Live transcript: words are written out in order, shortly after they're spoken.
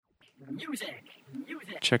Check.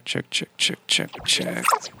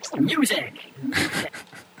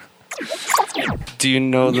 Do you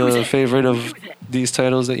know the favorite of these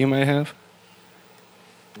titles that you might have?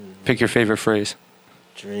 Pick your favorite phrase.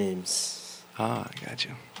 Dreams. Ah, I got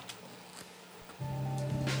you.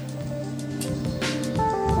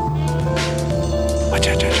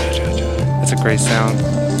 That's a great sound.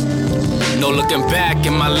 No looking back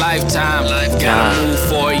in my lifetime. Gotta move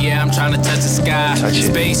forward, yeah, I'm trying to touch the sky.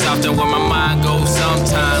 Space often where my mind goes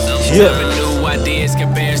sometimes. Never knew ideas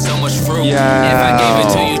can bear so much fruit. Yeah. If I gave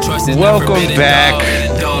it to you, trust it's never Welcome been a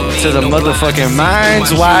back dog. to the motherfucking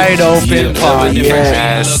Minds Wide Open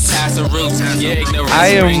podcast. I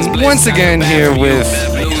am once again here with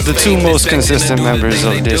the two most consistent members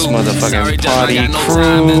of this motherfucking party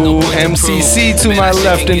crew. MCC to my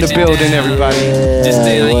left in the building, everybody.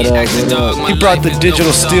 He brought the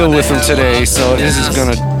digital steel with him today, so this is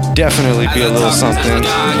gonna definitely be a little something.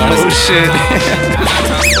 Oh shit.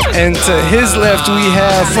 And to his left we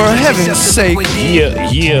have, for heaven's sake,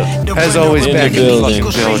 as always, back in the fucking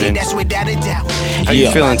building. How you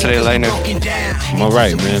feeling today, Lightner? I'm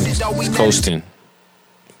alright, man. Coasting.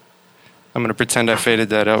 I'm gonna pretend I faded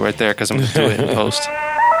that out right there because I'm gonna do it in post.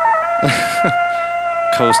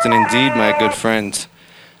 Coasting indeed, my good friend.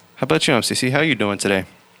 How about you, MCC? How you doing today?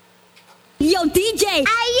 Yo, DJ!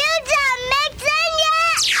 Are you done mixing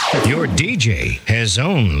yet? Your DJ has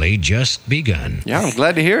only just begun. Yeah, I'm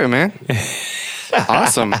glad to hear it, man.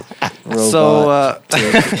 Awesome. Robot.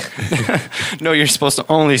 No, you're supposed to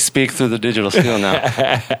only speak through the digital steel now.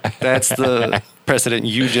 That's the precedent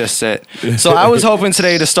you just set. So I was hoping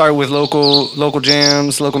today to start with local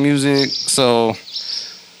jams, local music. So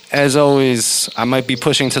as always, I might be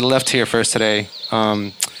pushing to the left here first today.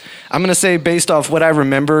 I'm going to say, based off what I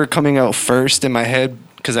remember coming out first in my head,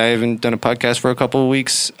 because I haven't done a podcast for a couple of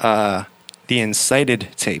weeks, the Incited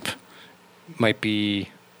tape might be...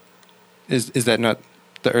 Is that not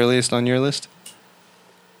the earliest on your list?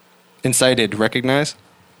 Incited, recognize?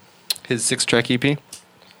 His 6-track EP?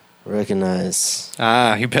 Recognize.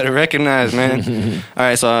 Ah, you better recognize, man. All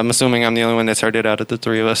right, so I'm assuming I'm the only one that's heard it out of the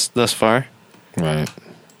three of us thus far. Right.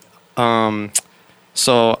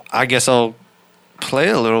 So I guess I'll play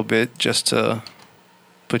a little bit just to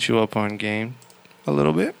put you up on game a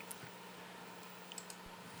little bit.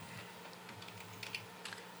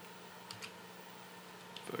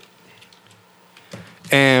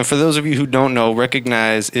 And for those of you who don't know,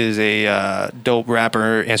 Recognize is a dope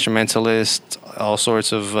rapper, instrumentalist, all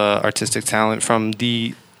sorts of artistic talent from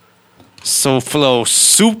the SoFlo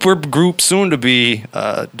super group, soon to be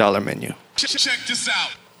Dollar Menu. Check this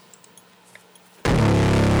out.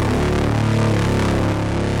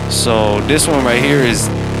 So this one right here is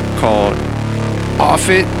called Off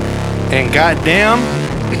It, and goddamn,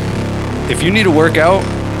 if you need a workout,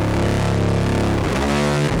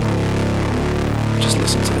 just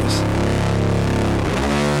listen to this.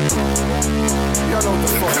 Y'all know what the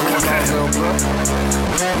fuck going on, real, bro.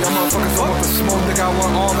 Y'all motherfuckers don't want the smoke, nigga. I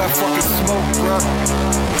want all that fucking smoke, bro.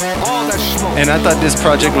 All that smoke. And I thought this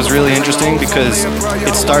project was really interesting because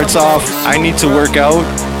it starts off, I need to work out,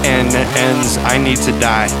 and it ends, I need to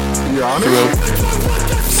die. Throughout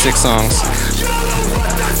 6 songs.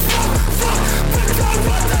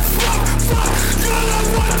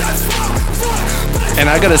 And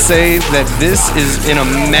I gotta say that this is an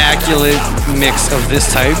immaculate mix of this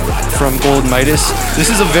type from Gold Midas. This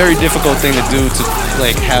is a very difficult thing to do, to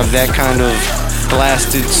like have that kind of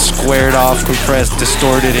blasted, squared off, compressed,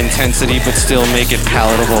 distorted intensity, but still make it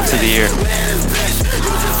palatable to the ear.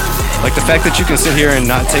 Like the fact that you can sit here and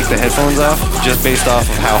not take the headphones off just based off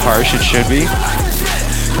of how harsh it should be.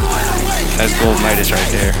 That's Gold Midas right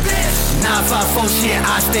there. And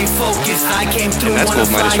that's Gold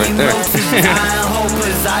Midas right there.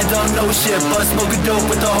 I don't know shit, but smoke a dope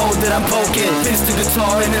with the hole that I'm poking. Fist to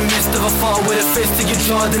guitar in the midst of a fall with a fist to your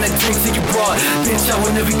jaw, then a drink to your bra. Bitch, I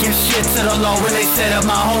would never give shit to the law when they said that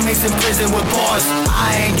my homies in prison with bars.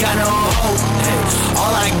 I ain't got no hope,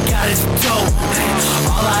 all I got is dope.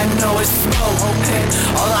 All I know is smoke,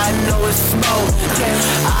 all I know is smoke.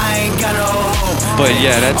 I ain't got no hope. But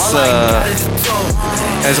yeah, that's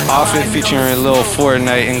as Off It featuring Lil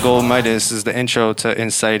Fortnite and Gold Midas is the intro to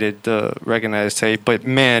Incited, the Recognized tape. But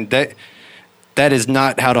man, that is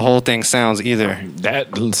not how the whole thing sounds either.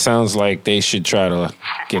 That sounds like they should try to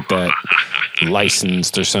get that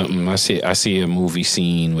licensed or something. I see a movie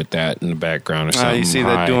scene with that in the background or something. You see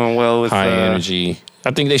that doing well with high energy. I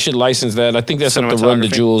think they should license that. I think that's up the Run the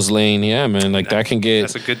Jewels lane. Yeah, man. Like that can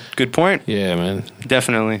get. That's a good point. Yeah, man.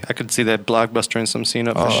 Definitely, I could see that Blockbuster in some scene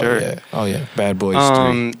up for sure. Yeah. Oh yeah, Bad Boys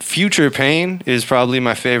 3. Future Pain is probably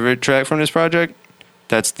my favorite track from this project.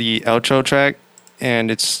 That's the outro track,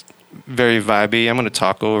 and it's very vibey. I'm gonna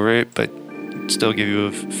talk over it, but still give you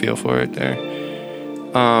a feel for it there.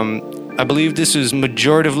 I believe this is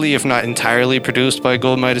majoritively, if not entirely, produced by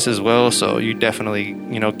Gold Midas as well. So you definitely,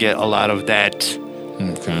 get a lot of that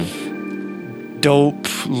dope,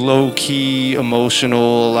 low key,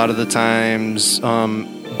 emotional. A lot of the times,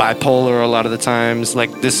 bipolar. A lot of the times,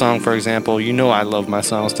 like this song, for example. I love my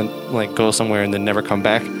songs to like go somewhere and then never come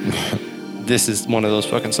back. This is one of those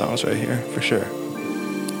fucking songs right here, for sure.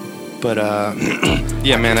 But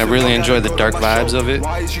yeah, man, I really enjoy the dark vibes of it.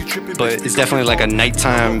 But it's definitely like a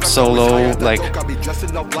nighttime solo. Like,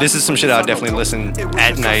 this is some shit I'll definitely listen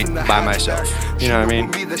at night by myself. You know what I mean?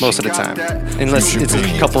 Most of the time. Unless it's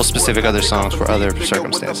a couple specific other songs for other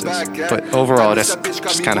circumstances. But overall, that's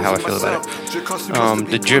just kind of how I feel about it.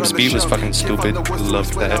 The Dribs beat was fucking stupid.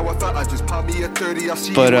 Loved that.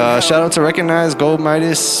 But shout out to Recognize, Gold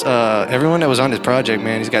Midas, everyone that was on this project,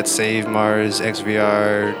 man. He's got Save, Mars,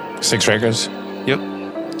 XVR. 6 records? Yep.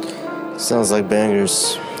 Sounds like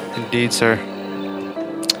bangers. Indeed, sir.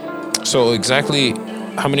 So exactly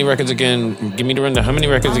how many records again? Give me the rundown. How many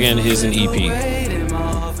records again is an EP?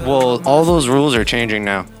 Well, all those rules are changing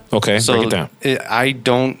now. Okay, so break it down. I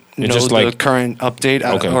don't know just the like- current update.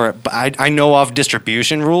 Okay. I know off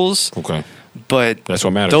distribution rules. Okay. But That's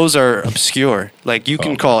what matters. those are obscure. Like, you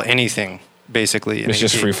can call anything, basically. It's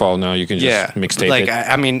just free fall now. You can just mixtape like, it.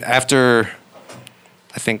 I mean, after,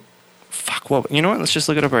 I think, you know what? Let's just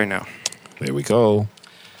look it up right now. There we go.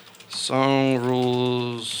 Song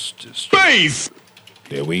rules. Faith!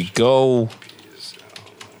 There we go.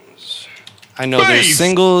 I know there's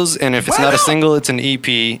singles, and if it's not a single, it's an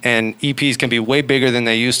EP, and EPs can be way bigger than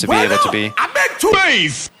they used to be able to be.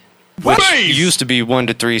 Faith! Which used to be 1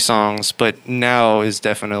 to 3 songs, but now is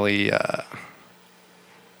definitely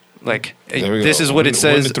like, There we this go. is what it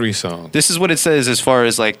says. 1 to 3 songs. This is what it says as far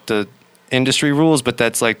as like the industry rules, but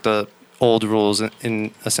that's like the old rules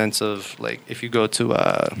in a sense of like, if you go to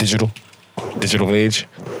digital age.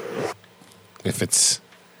 If it's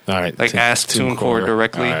all right, like ask TuneCore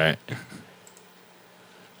directly. All right.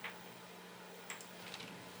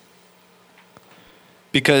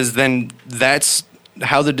 Because then that's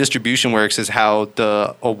how the distribution works, is how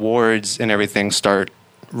the awards and everything start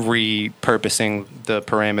repurposing the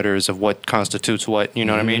parameters of what constitutes what, you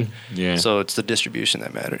know what I mean? Yeah. So it's the distribution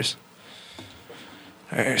that matters.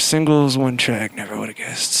 All right, singles, 1 track, never would have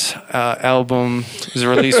guessed. Album is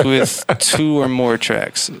released with 2 or more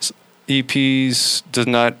tracks. EPs does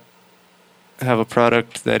not have a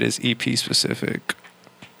product that is EP specific.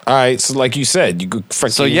 All right, so like you said, you could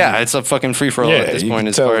freaking... So yeah, it's a fucking free-for-all Yeah, at this you point can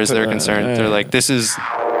as tell far as they're that, concerned. They're like, this is...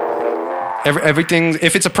 Everything,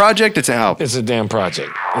 if it's a project, it's an album. It's a damn project.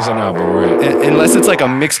 It's an album, right? Unless it's like a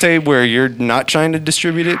mixtape where you're not trying to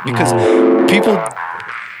distribute it, because people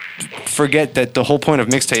forget that the whole point of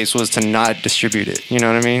mixtapes was to not distribute it. You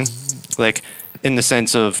know what I mean? Like, in the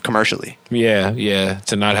sense of commercially. Yeah.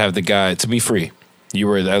 To not have the guy, to be free. You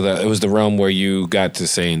were, it was the realm where you got to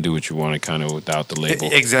say and do what you wanted, kind of without the label.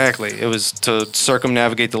 Exactly. It was to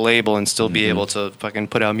circumnavigate the label and still be able to fucking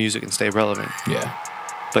put out music and stay relevant. Yeah.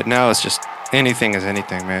 But now it's just anything is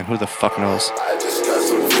anything, man. Who the fuck knows? I just got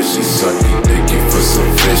some fishy sucky dicky for some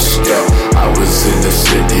fish, yeah. I was in the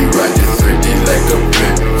city riding 3D like a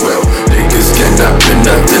pit. Well, niggas cannot pin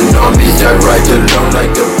nothing on me. I ride alone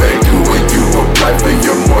like a bank. When you apply for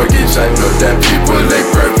your mortgage, I know that people ain't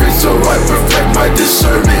perfect, so I perfect my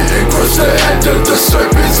discernment and cross the edge of the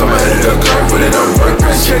serpents. I'm ahead of the curve with it on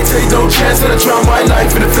purpose. Can't take no chance that I drown my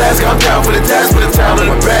life in the flask. I'm down for the task, put a towel in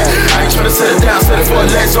the back. I ain't tryna set it down, set it for a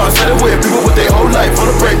leg, so I set it with people with their whole life on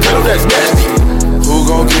the brake pedal. That's nasty. Who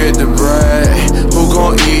gon' get the bread? Who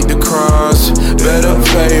gon' eat the crumbs? Better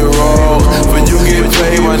play your role. When you get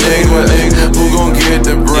paid, my nigga. Who gon' get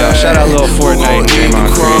the bread? Yeah, shout out Lil Fortnite, Game on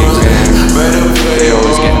Crumbs. Better play They your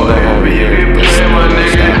always getting love over here.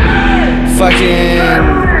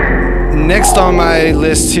 Fucking next on my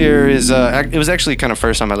list here is it was actually kind of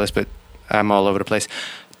first on my list, but I'm all over the place.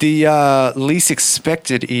 The Least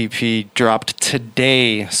Expected EP dropped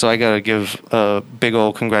today, so I gotta give a big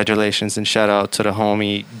old congratulations and shout out to the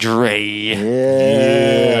homie Dre.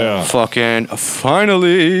 Yeah. Fucking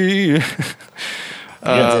finally.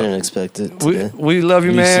 I didn't expect it today. We love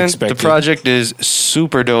you, Least man. Expected. The project is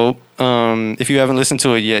super dope. If you haven't listened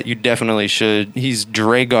to it yet, you definitely should. He's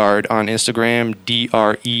Dregard on Instagram,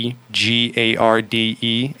 DREGARDE,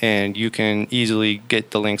 and you can easily get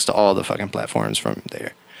the links to all the fucking platforms from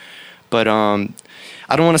there. But I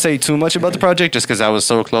don't want to say too much about the project just because I was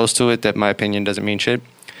so close to it that my opinion doesn't mean shit.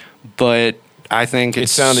 But I think It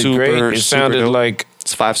it's sounded super, great. It super sounded dope. like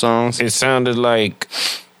It's 5 songs.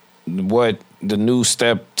 what the new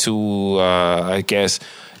step to I guess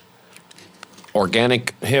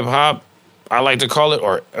organic hip hop, I like to call it,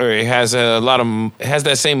 or it has it has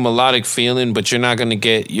that same melodic feeling, but you're not gonna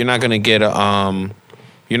get that.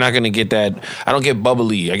 I don't get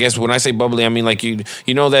bubbly. I guess when I say bubbly, I mean like you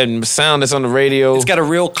know that sound that's on the radio. It's got a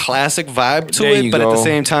real classic vibe to it, but at the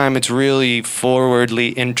same time, it's really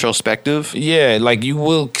forwardly introspective. Yeah, like you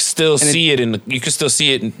will still see it you can still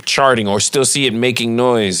see it in charting or still see it making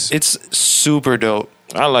noise. It's super dope.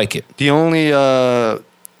 I like it. The only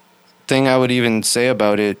thing I would even say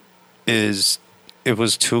about it is it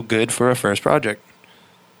was too good for a first project.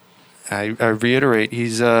 I reiterate,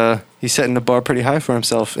 he's setting the bar pretty high for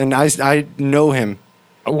himself, and I know him.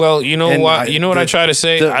 Well, you know what? You know what I try to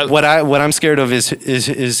say. What I'm scared of is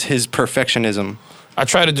his perfectionism. I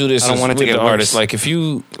try to do this. I don't want it to get artists. Like if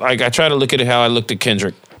you like, I try to look at it how I looked at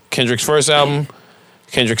Kendrick. Kendrick's first album,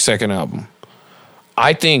 Kendrick's second album.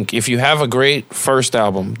 I think if you have a great first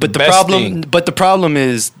album, but the problem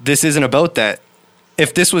is this isn't about that.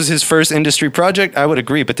 If this was his first industry project, I would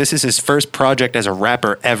agree, but this is his first project as a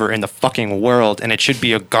rapper ever in the fucking world, and it should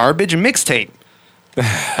be a garbage mixtape.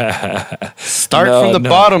 Start from the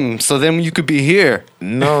bottom, so then you could be here.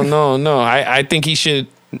 No. I think he should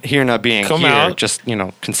here not being come here, out, just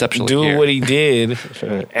conceptually do here. what he did,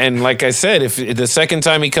 and like I said, if the second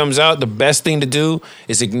time he comes out, the best thing to do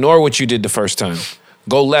is ignore what you did the first time.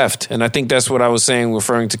 Go left. And I think that's what I was saying,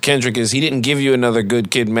 referring to Kendrick, is he didn't give you another Good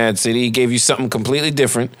Kid, Mad City. He gave you something completely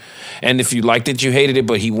different. And if you liked it, you hated it,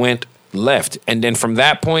 but he went left. And then from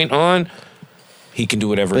that point on, he can do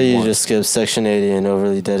whatever he wants. But you just skip Section 80 and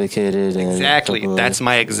Overly Dedicated. Exactly. That's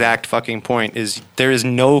my exact fucking point, is there is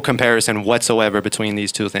no comparison whatsoever between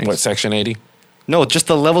these two things. What, Section 80? No, just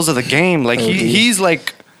the levels of the game. Like, he's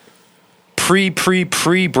like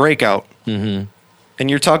pre-breakout. Mm-hmm. And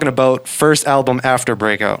you're talking about first album after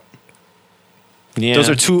breakout. Yeah. Those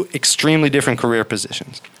are two extremely different career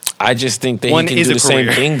positions. I just think that he can do the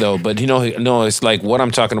same thing, though. But, no, it's like what I'm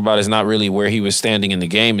talking about is not really where he was standing in the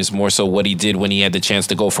game. It's more so what he did when he had the chance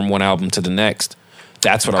to go from one album to the next.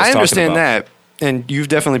 That's what I was talking about. I understand that. And you've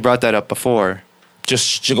definitely brought that up before.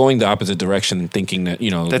 Just going the opposite direction, thinking that,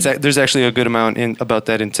 there's actually a good amount about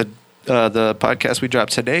that into the podcast we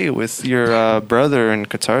dropped today with your brother and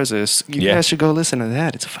Catharsis. You guys should go listen to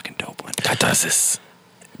that. It's a fucking dope one. Catharsis.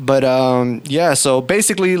 But so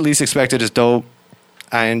basically Least Expected is dope.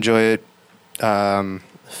 I enjoy it. I'm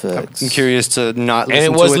curious to not listen to it for a long time. And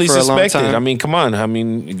it was Least Expected. I mean, come on. I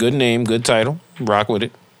mean, good name, good title. Rock with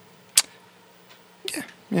it.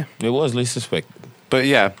 Yeah. It was Least Expected. But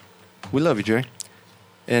yeah, we love you, Dre.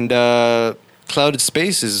 And Clouded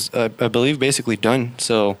Space is, I believe, basically done.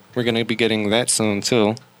 So we're going to be getting that soon,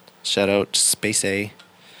 too. Shout out Space A.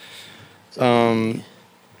 I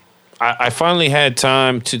finally had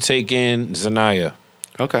time to take in Zanaya.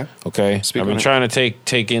 Okay. I've been trying to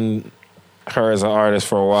take in her as an artist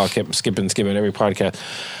for a while. Kept skipping every podcast.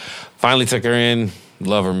 Finally took her in.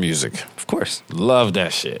 Love her music. Of course. Love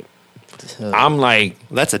that shit. I'm like...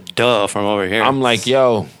 That's a duh from over here. I'm like,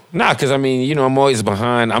 yo... Nah, because I mean, I'm always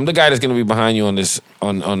behind. I'm the guy that's going to be behind you on this,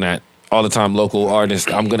 on that all the time. Local artist,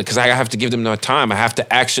 because I have to give them no time. I have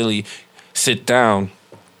to actually sit down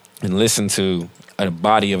and listen to a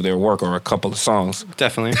body of their work or a couple of songs.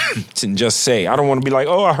 Definitely, and just say. I don't want to be like,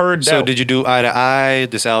 oh, I heard that. So, did you do Eye to Eye?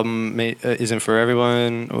 This album isn't for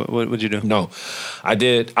everyone. What would you do? No, I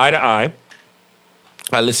did Eye to Eye.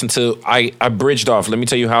 I listened to, I bridged off. Let me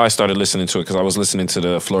tell you how I started listening to it, because I was listening to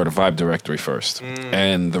the Florida Vibe Directory first.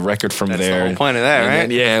 And the record from there. That's the whole point of that, right?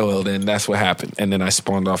 Then that's what happened. And then I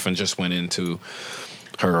spawned off and just went into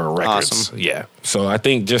her records. Awesome. Yeah. So I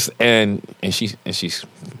think and she's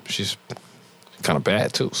kind of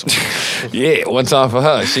bad too. So yeah, one time for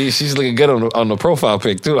her. She's looking good on the profile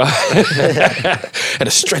pic too. Had to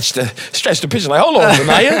stretch the picture. Like, hold on,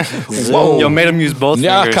 Zanaya. Whoa, yo, made him use both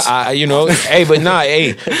fingers.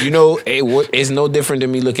 It's no different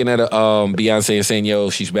than me looking at a Beyonce and saying, yo,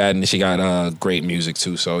 she's bad, and she got great music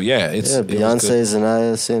too. So yeah, Beyonce,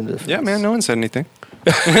 Zanaya, same difference. Yeah, man, no one said anything.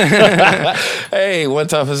 Hey, one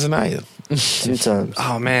time for Zanaya. 2 times.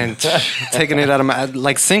 Oh man, taking it out of my,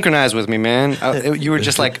 like, synchronize with me, man. You were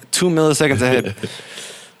just like 2 milliseconds ahead.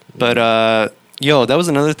 But that was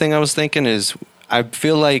another thing I was thinking is I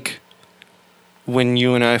feel like when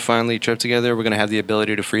you and I finally trip together, we're gonna have the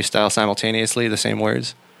ability to freestyle simultaneously the same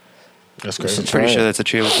words. That's great. I'm pretty sure that's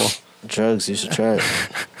achievable. Drugs, you should try it.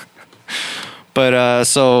 But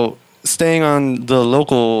so staying on the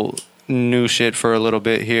local new shit for a little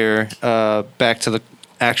bit here, back to the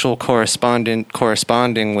actual corresponding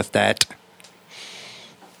with that.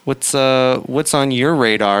 What's on your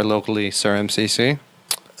radar locally, Sir MCC?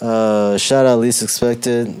 Shout out Least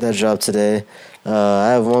Expected. That dropped today. I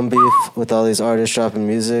have one beef with all these artists dropping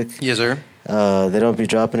music. Yes, sir. They don't be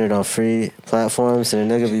dropping it on free platforms,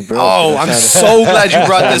 and a nigga be broke. Oh, I'm so glad you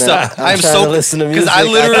brought this up. I'm trying so to listen to music. I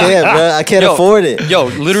literally I can't afford it. Yo,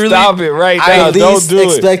 literally, Stop it right I now. Don't least do it.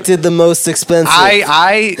 expected the most expensive.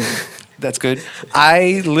 I that's good.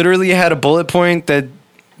 I literally had a bullet point that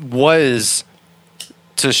was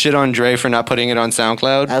to shit on Dre for not putting it on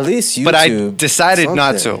SoundCloud. At least YouTube. But I decided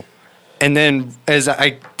not something. to. And then as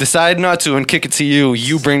I decide not to and kick it to you,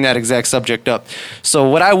 you bring that exact subject up. So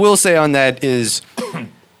what I will say on that is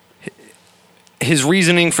his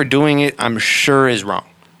reasoning for doing it, I'm sure, is wrong.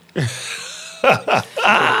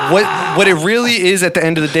 What it really is at the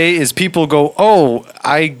end of the day is people go, oh,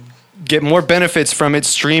 I get more benefits from it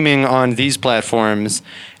streaming on these platforms,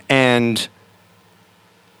 and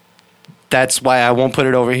that's why I won't put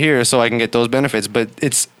it over here so I can get those benefits. But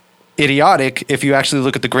it's idiotic if you actually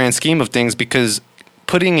look at the grand scheme of things, because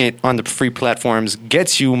putting it on the free platforms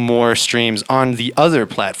gets you more streams on the other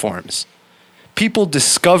platforms. People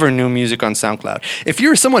discover new music on SoundCloud. If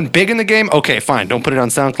you're someone big in the game, okay, fine, don't put it on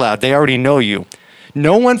SoundCloud. They already know you.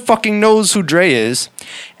 No one fucking knows who Dre is,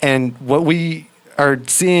 and what we are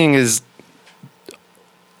seeing is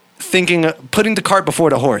putting the cart before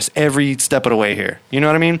the horse every step of the way here. You know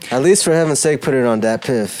what I mean? At least for heaven's sake, put it on Dat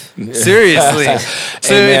Piff. Seriously.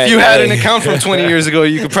 So Amen. if you had an account from 20 years ago,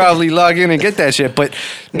 you could probably log in and get that shit. But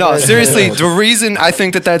no, seriously, the reason I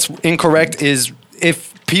think that that's incorrect is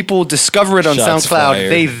if people discover it on Shots SoundCloud,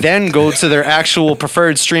 fired. they then go to their actual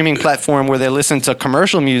preferred streaming platform where they listen to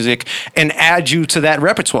commercial music and add you to that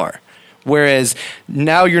repertoire. Whereas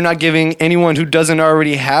now you're not giving anyone who doesn't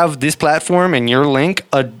already have this platform and your link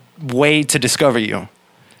a way to discover you.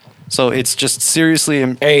 So it's just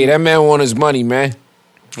seriously. Hey, that man want his money, man.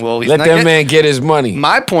 Well, he's Let not that getting- man get his money.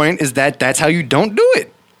 My point is that that's how you don't do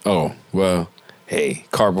it. Oh, well, hey,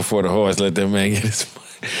 cart before the horse. Let that man get his money.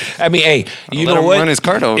 I mean, hey, you Let know him what? run his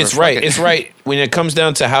cart over. It's Fuck right. it. It's right. When it comes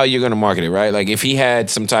down to how you're going to market it, right? Like if he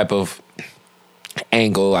had some type of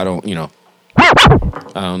angle, I don't know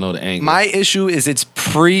the angle. My issue is it's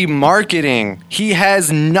pre-marketing. He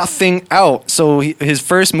has nothing out. So his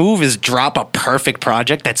first move is drop a perfect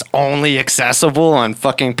project that's only accessible on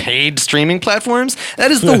fucking paid streaming platforms.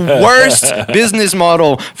 That is the worst business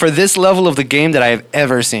model for this level of the game that I have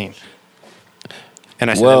ever seen.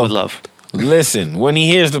 And I said that with love. Listen, when he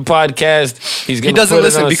hears the podcast, he's He gonna doesn't put it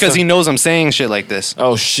listen on because some- he knows I'm saying shit like this.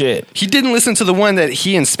 Oh shit! He didn't listen to the one that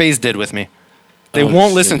he and Space did with me. They Oh,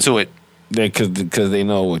 won't shit. listen to it. Because they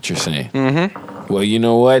know what you're saying. Mm-hmm. Well, you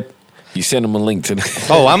know what? You send them a link to that.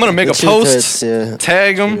 Oh, I'm gonna make a The post, Truth Hurts, yeah.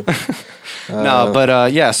 tag him. No,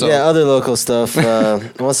 but yeah. So Yeah, other local stuff.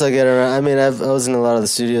 Once I get around, I mean, I was in a lot of the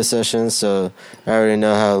studio sessions, so I already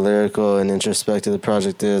know how lyrical and introspective the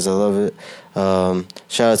project is. I love it.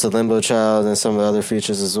 Shout out to Limbo Child and some of the other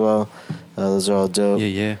features as well. Those are all dope.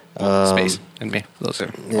 yeah. Space and me. Those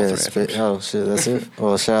are Yeah, all three. oh shit, that's it.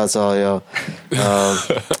 Well, shout out to all y'all.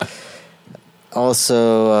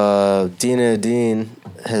 Also, Dina Dean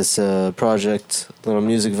has a project, little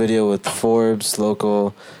music video with Forbes,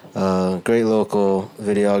 local, great local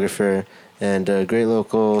videographer and a great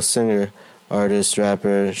local singer, artist,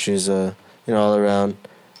 rapper. She's all around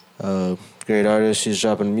great artist. She's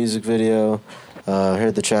dropping a music video.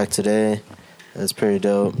 Heard the track today. That's pretty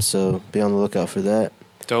dope. So be on the lookout for that.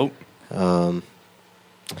 Dope. I'm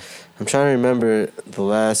trying to remember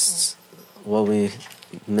what we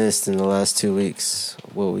missed in the last 2 weeks,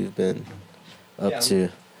 what we've been up to.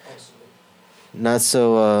 Not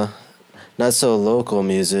so local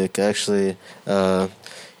music, actually. Y'all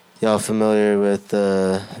familiar with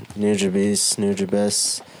Nujabes?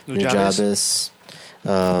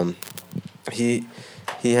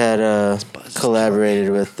 He had collaborated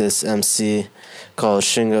with this MC called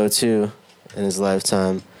Shingo 2 in his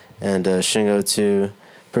lifetime, and Shingo 2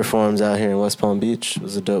 performed out here in West Palm Beach. It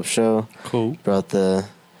was a dope show. Cool. Brought that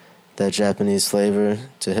Japanese flavor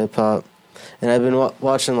to hip hop, and I've been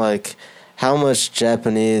watching like how much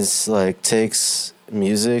Japanese like takes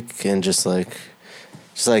music and just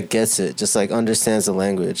gets it, just like understands the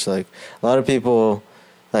language. Like a lot of people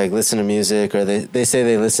like listen to music, or they say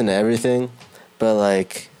they listen to everything, but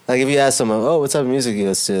like if you ask someone, oh, what type of music you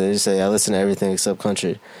listen to, they just say I listen to everything except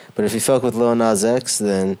country. But if you fuck with Lil Nas X,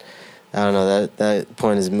 then I don't know, that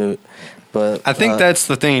point is moot. But I think that's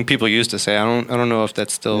the thing people used to say. I don't know if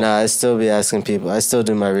that's still. Nah, I still be asking people. I still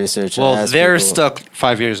do my research. and Well, ask they're people. stuck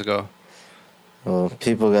 5 years ago. Well,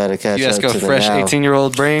 people got to catch You up ask to a the fresh now.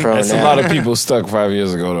 18-year-old brain. Pro That's now. a lot of people stuck 5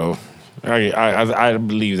 years ago, though. I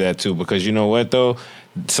believe that too, because you know what though?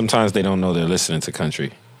 Sometimes they don't know they're listening to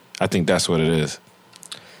country. I think that's what it is.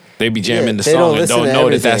 They be jamming the they song and listen don't to know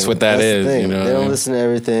that that's everything. what that That's the is. thing. You know, They don't listen to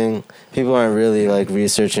everything. People aren't really like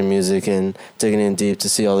researching music and digging in deep to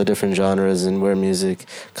see all the different genres and where music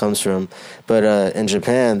comes from. But in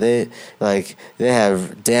Japan, they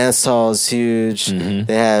have dance halls huge. Mm-hmm.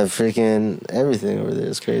 They have freaking everything over there.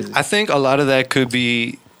 It's crazy. I think a lot of that could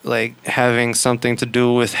be like having something to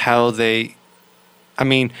do with how they. I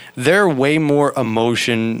mean, they're way more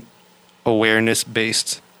emotion awareness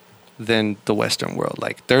based than the Western world.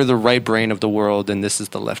 Like, they're the right brain of the world, and this is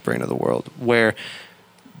the left brain of the world. Where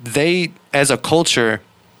they, as a culture,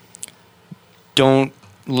 don't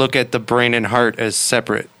look at the brain and heart as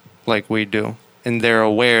separate like we do. And they're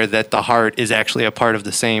aware that the heart is actually a part of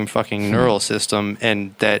the same fucking neural system,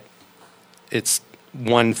 and that it's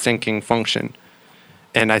one thinking function.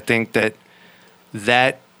 And I think that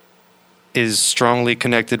that is strongly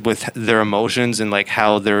connected with their emotions and like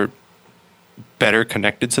how they're better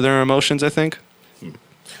connected to their emotions, I think.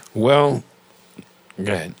 well,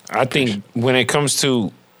 go ahead. I think when it comes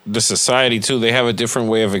to the society too, they have a different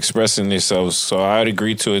way of expressing themselves. So I'd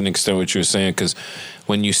agree to an extent what you're saying, because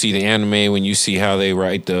when you see the anime, when you see how they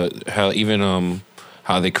write how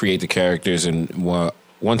they create the characters, and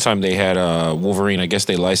one time they had Wolverine. I guess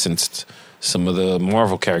they licensed some of the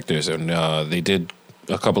Marvel characters, and they did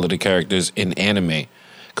a couple of the characters in anime,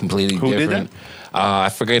 completely Who did different. I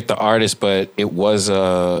forget the artist, but it was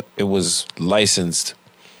licensed,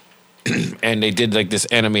 and they did like this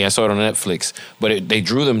anime. I saw it on Netflix, but they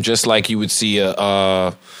drew them just like you would see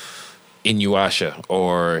Inuyasha,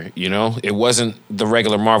 or it wasn't the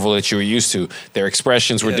regular Marvel that you were used to. Their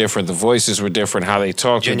expressions were different, the voices were different, how they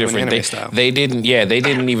talked were Genuine different. anime style. They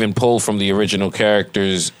didn't even pull from the original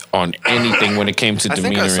characters on anything when it came to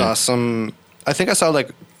demeanor. I think I saw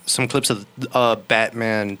like some clips of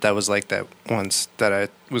Batman that was like that once that I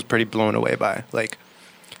was pretty blown away by, like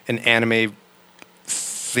an anime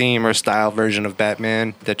theme or style version of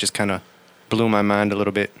Batman that just kind of blew my mind a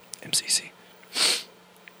little bit. MCC.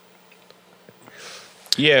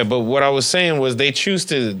 Yeah, but what I was saying was they choose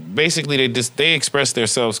to basically they express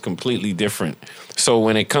themselves completely different. So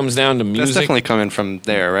when it comes down to music, That's definitely coming from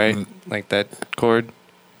there, right? Like that chord.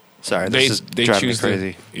 Sorry, this is driving me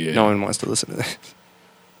crazy. Yeah. No one wants to listen to this.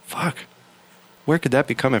 Fuck. Where could that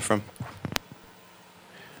be coming from?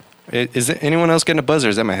 Is it anyone else getting a buzz, or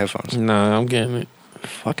is that my headphones? Nah, I'm getting it.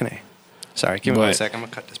 Fucking A. Sorry, give me 1 sec. I'm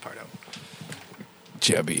going to cut this part out.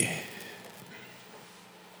 Chubby.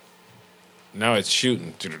 Now it's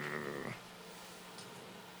shooting.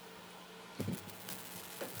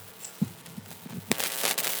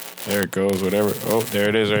 There it goes, whatever. Oh, there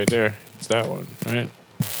it is right there. It's that one, right?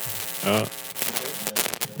 No,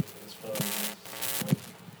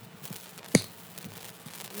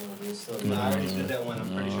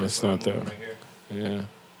 it's not that. Yeah.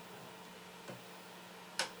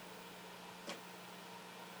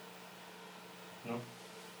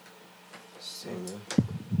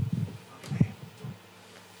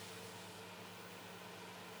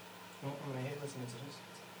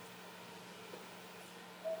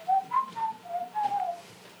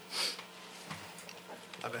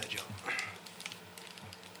 I bet you.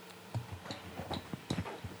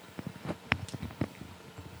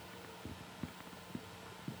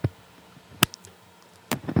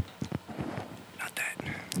 Not that.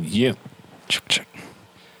 Yeah. Check.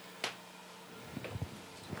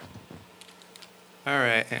 All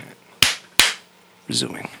right.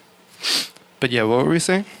 Resuming. But yeah, what were we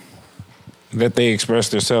saying? That they express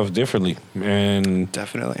themselves differently. And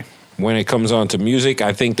Definitely. when it comes on to music,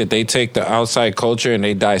 I think that they take the outside culture and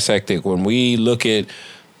they dissect it. When we look at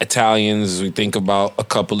Italians, we think about a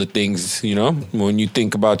couple of things, you know? When you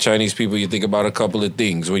think about Chinese people, you think about a couple of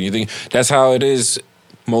things. When you think, that's how it is,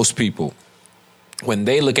 most people. When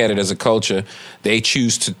they look at it as a culture, they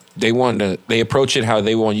approach it how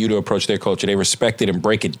they want you to approach their culture. They respect it and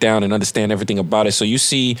break it down and understand everything about it. So you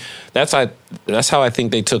see, that's how I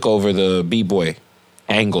think they took over the B-boy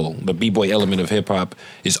angle. The B-boy element of hip-hop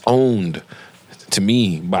is owned, to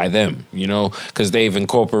me, by them, you know, because they've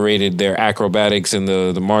incorporated their acrobatics and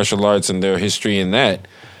the martial arts and their history in that,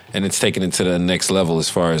 and it's taken it to the next level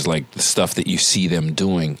as far as like the stuff that you see them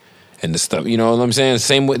doing. And the stuff, you know what I'm saying?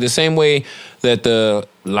 The same way that the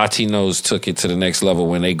Latinos took it to the next level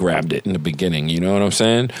when they grabbed it in the beginning. You know what I'm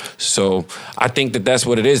saying? So I think that that's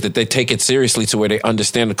what it is, that they take it seriously to where they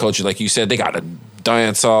understand the culture. Like you said, they got a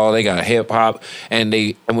dance hall, they got hip hop, and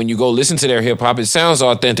when you go listen to their hip hop, it sounds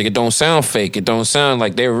authentic. It don't sound fake. It don't sound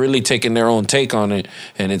like they're really taking their own take on it,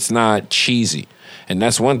 and it's not cheesy. And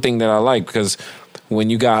that's one thing that I like, because when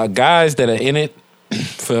you got guys that are in it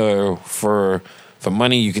for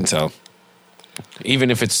money, you can tell. Even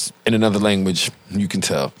if it's in another language, you can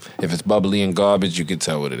tell. If it's bubbly and garbage, you can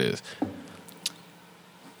tell what it is.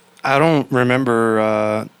 I don't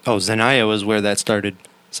remember. Zanaya was where that started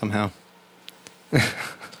somehow.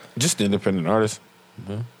 Just independent artist.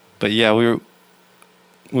 Mm-hmm. But yeah, we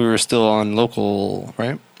were still on local,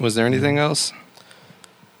 right? Was there anything else?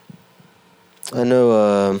 I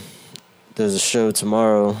know there's a show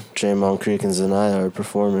tomorrow. J-Mon Creek and Zanaya are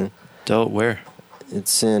performing. Dope. Where?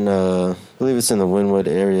 It's in, I believe it's in the Wynwood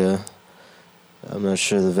area. I'm not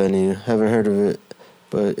sure the venue. Haven't heard of it,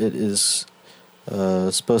 but it is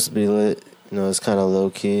supposed to be lit. You know, it's kind of low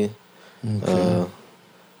key. Okay.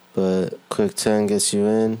 But Quick 10 gets you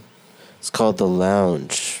in. It's called The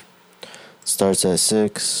Lounge. Starts at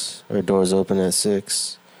 6, or doors open at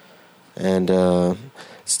 6. And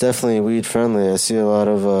it's definitely weed friendly. I see a lot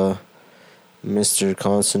of Mr.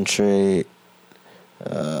 Concentrate,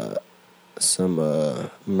 some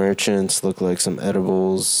merchants look like some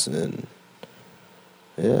edibles, and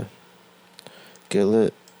yeah, get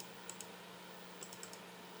lit.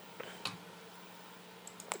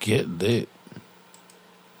 Get lit.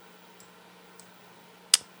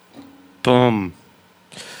 Boom.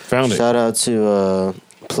 Found it. Shout out to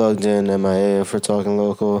Plugged In MIA for talking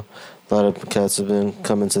local. A lot of cats have been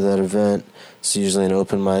coming to that event. It's usually an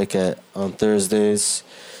open mic on Thursdays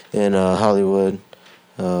in Hollywood.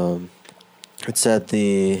 It's at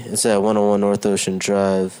 101 North Ocean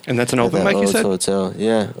Drive. And that's an open mic, you said? Hotel.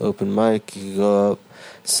 Yeah, open mic. You can go up,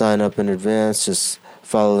 sign up in advance. Just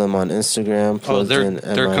follow them on Instagram. Oh,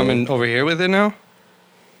 they're coming over here with it now?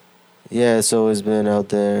 Yeah, it's always been out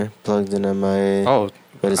there, Plugged In MIA. Oh,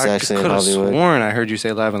 but it's actually in Hollywood. I could have sworn I heard you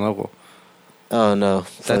say live and local. Oh, no.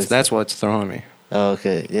 That's what's throwing me. Oh,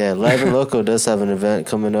 okay. Yeah, Live and Local does have an event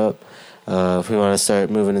coming up. If we want to start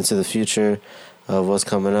moving into the future of what's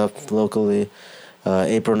coming up locally,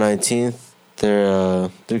 April 19th, they're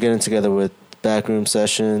getting together with Backroom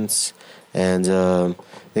Sessions, and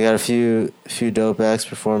they got a few dope acts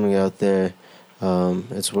performing out there.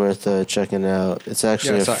 It's worth checking out. It's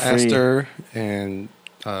actually so free. Aster and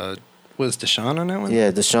was Deshaun on that one?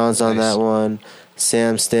 Yeah, Deshaun's on that one.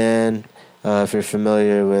 Sam Stan, if you're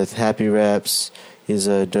familiar with Happy Raps, he's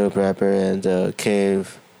a dope rapper, and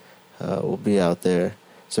Cave will be out there.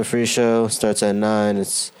 It's a free show. Starts at 9.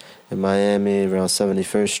 It's in Miami, around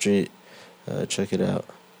 71st Street. Check it out.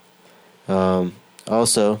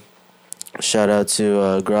 Also, shout out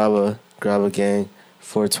to Grabba Gang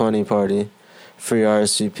 420 party. Free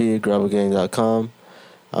RSVP, grabbagang.com.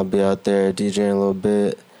 I'll be out there DJing a little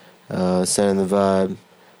bit, setting the vibe,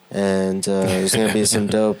 and there's gonna be some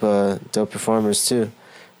dope performers too.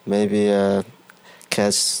 Maybe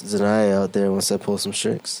catch Zanaya out there once I pull some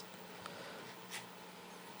strings.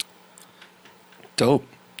 Dope.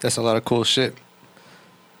 That's a lot of cool shit.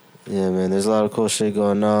 Yeah, man, there's a lot of cool shit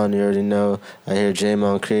going on. You already know. I hear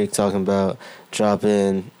J-Mon Creek talking about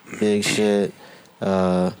dropping big shit.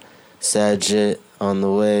 Sad shit on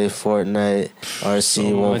the way, Fortnite,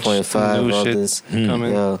 RC 1.5, all this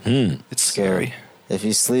coming. Yo, it's scary. If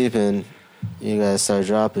you sleeping, you gotta start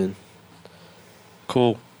dropping.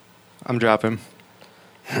 Cool. I'm dropping.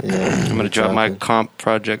 Yeah, I'm gonna drop my comp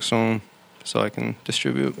project soon so I can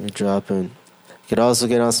distribute. You're dropping. You could also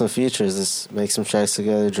get on some features. Just make some tracks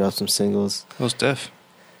together, drop some singles. Most def.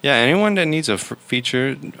 Yeah, anyone that needs a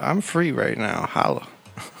feature, I'm free right now. Holla.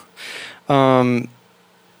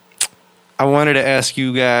 I wanted to ask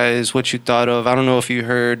you guys what you thought of. I don't know if you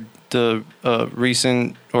heard the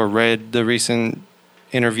recent or read the recent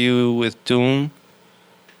interview with Doom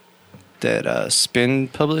that Spin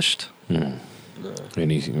published. And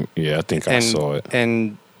I think I saw it.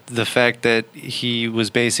 And the fact that he was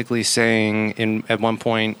basically saying at one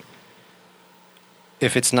point,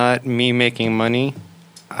 if it's not me making money,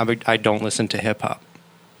 I don't listen to hip hop.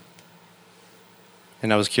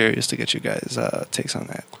 And I was curious to get you guys' takes on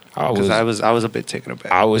that. Because I was a bit taken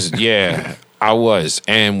aback. I was.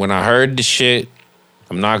 And when I heard the shit,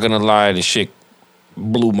 I'm not gonna lie, the shit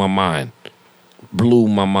blew my mind.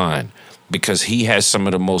 Because he has some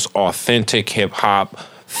of the most authentic hip hop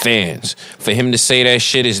fans. For him to say that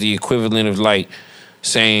shit is the equivalent of like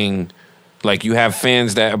saying, like, you have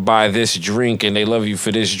fans that buy this drink and they love you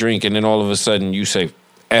for this drink, and then all of a sudden you say,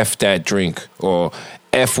 F that drink, or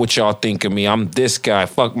F what y'all think of me. I'm this guy.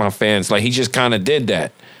 Fuck my fans. Like, he just kind of did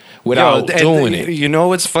that without doing it. You know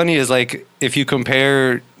what's funny is, like, if you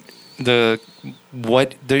compare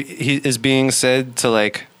what he is being said to,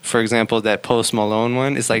 like, for example, that Post Malone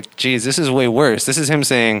one, it's like, geez, this is way worse. This is him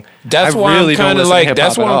saying, that's why I'm kind of like,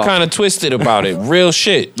 that's why I'm kind of twisted about it. Real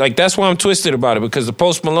shit. Like, that's why I'm twisted about it, because the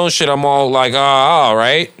Post Malone shit, I'm all like, all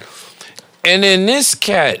right. And then this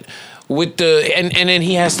cat with the and then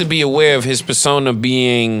he has to be aware of his persona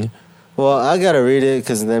being. Well, I gotta read it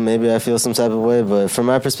because then maybe I feel some type of way. But from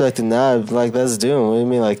my perspective now, like that's Doom. What do you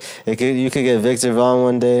mean? Like you could get Victor Vaughn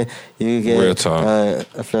one day. You could get Real talk.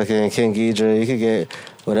 A fucking King Ghidra. You could get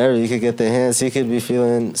whatever. You could get the hands. He could be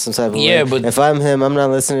feeling some type of way. Yeah, but if I'm him, I'm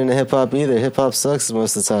not listening to hip hop either. Hip hop sucks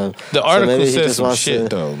most of the time. The So article maybe he says just some wants shit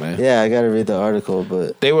to- though, man. Yeah, I gotta read the article,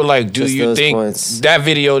 but They were like, "Do Just you those think points. that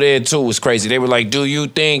video there too was crazy?" They were like, "Do you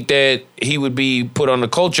think that he would be put on the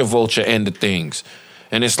culture vulture end of things?"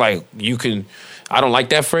 And it's like you can. I don't like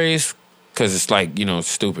that phrase because it's like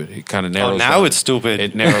stupid. It kind of narrows. now down. it's stupid.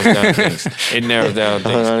 It narrows down things. It narrows down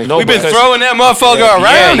things. No, We've been because- throwing that motherfucker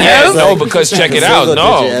around. Yeah, hell. no, because check it out. Single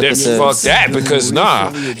No, digit then fuck episodes. that. Because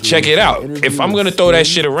check it out. If I'm gonna throw that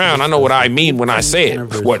shit around, I know what I mean when I say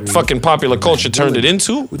it. What fucking popular culture turned it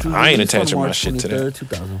into? which was I ain't released on attaching my March shit to that. 23rd,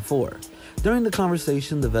 2004. During the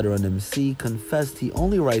conversation, the veteran MC confessed he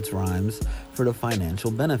only writes rhymes for the financial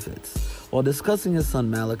benefits. While discussing his son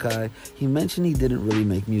Malachi, he mentioned he didn't really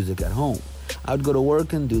make music at home. I would go to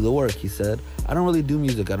work and do the work, he said. I don't really do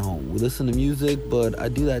music at home. We listen to music, but I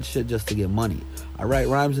do that shit just to get money. I write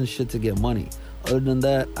rhymes and shit to get money. Other than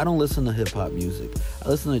that, I don't listen to hip-hop music. I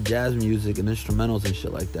listen to jazz music and instrumentals and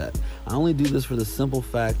shit like that. I only do this for the simple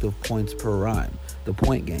fact of points per rhyme, the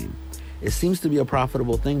point game. It seems to be a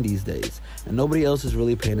profitable thing these days, and nobody else is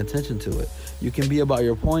really paying attention to it. You can be about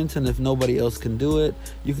your points, and if nobody else can do it,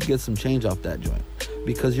 you can get some change off that joint.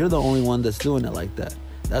 Because you're the only one that's doing it like that.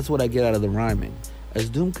 That's what I get out of the rhyming. As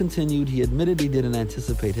Doom continued, he admitted he didn't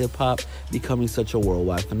anticipate hip-hop becoming such a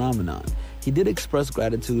worldwide phenomenon. He did express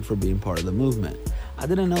gratitude for being part of the movement. I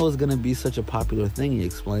didn't know it was going to be such a popular thing, he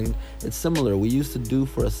explained. It's similar we used to do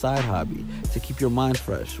for a side hobby, to keep your mind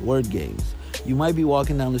fresh, word games. You might be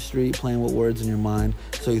walking down the street playing with words in your mind,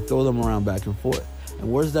 so you throw them around back and forth. And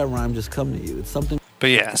words that rhyme just come to you. It's something... But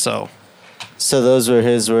yeah, so those were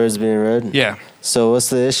his words being read. yeah. So what's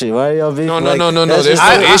the issue? Why are y'all beefing? No. Like, There's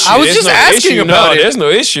that's no just- issue. I was There's just no asking issue. about No, it. there's no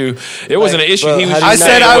issue. It wasn't an issue. well, He was how do I just you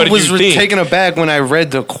said saying, I what do was you think? taken aback when I read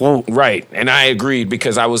the quote. Right, and I agreed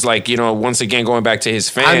because I was like, once again going back to his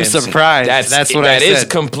fans. surprised. That's what I That is said.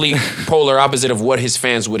 complete polar opposite of what his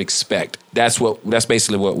fans would expect. That's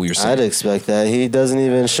basically what we were saying. I'd expect that. He doesn't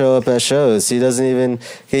even show up at shows. He doesn't even.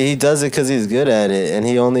 He does it because he's good at it, and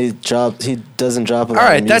he doesn't drop a lot All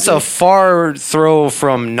right, of that's a music. far throw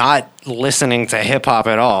from not listening to hip hop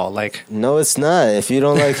at all. Like, No, it's not. If you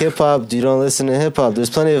don't like hip hop, you don't listen to hip hop. There's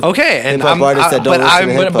plenty of okay, and hip hop artists that don't but listen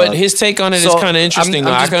to hip hop. But his take on it is So, kind of interesting. I'm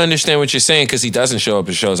though. I just- can understand what you're saying because he doesn't show up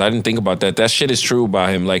at shows. I didn't think about that. That shit is true about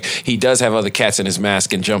him. Like he does have other cats in his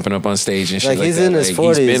mask and jumping up on stage and shit Like like he's that. in his Like,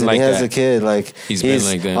 40s he's been and like he has that. a kid. Like He's been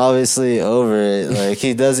like that. obviously over it. Like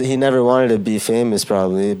he never wanted to be famous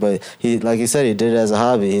probably, but like he said, he did it as a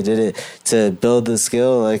hobby. He did it to build the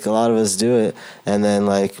skill. Like a lot of us do it, and then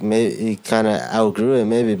like maybe he kind of outgrew it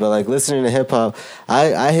maybe. But like listening to hip hop,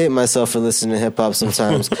 I hate myself for listening to hip hop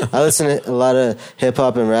sometimes. I listen to a lot of hip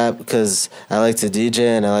hop and rap because I like to DJ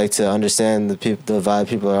and I like to understand the vibe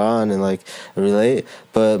people are on and like relate.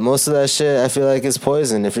 But most of that shit, I feel like is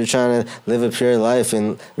poison. If you're trying to live a pure life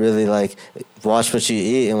and really like watch what you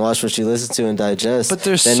eat and watch what you listen to and digest, But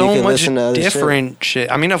there's then you so can much listen to other different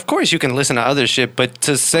shit. I mean, of course you can listen to other shit, but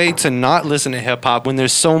to say to not listen to hip hop when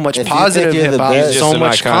there's so much If you positive think you're the hip hop, best- He's so just an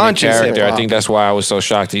much iconic conscious character. I hip-hop. think that's why I was so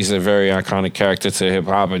shocked. He's a very iconic character to hip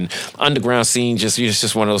hop and underground scene. He's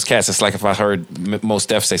just one of those cats. It's like if I heard Mos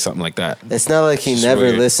Def say something like that. It's not like he It's never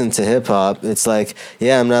weird. listened to hip hop. It's like,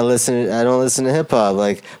 yeah, I don't listen to hip hop.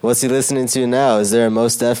 Like, what's he listening to now? Is there a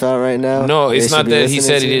Mos Def out right now? No, they it's should not be that he listening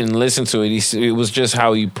said he to? didn't listen to it. It was just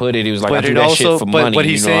how he put it. He was like, I But do it that also, shit for but money. what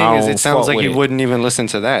he's you know, I saying is, don't it sounds fuck like with he it. wouldn't even listen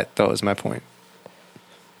to that. Though is my point.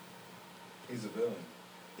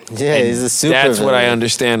 Yeah, he's a super. That's what I villain.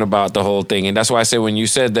 understand about the whole thing, and that's why I said when you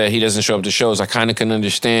said that he doesn't show up to shows, I kind of can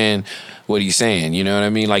understand what he's saying. You know what I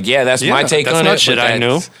mean? Like, yeah, that's my take that's on not it. shit but I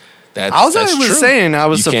knew. That's I was true. saying I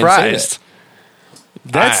was You can't say surprised.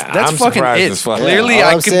 that. That's I'm fucking surprised it. as fuck. Clearly, Yeah, all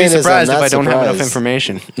I I'm could be saying is I'm surprised if not I don't have enough surprised.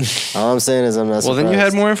 information. All I'm saying is I'm not. Well, then you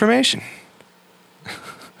had more information.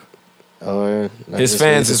 Or His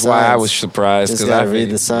fans is why I was surprised. Just 'cause gotta I read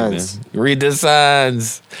figured- the signs. Read the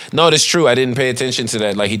signs. No, that's true. I didn't pay attention to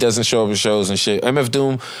that. Like he doesn't show up at shows and shit. MF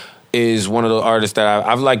Doom is one of the artists that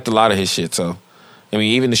I've liked a lot of his shit. So, I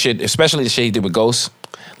mean, even the shit, especially the shit he did with Ghost.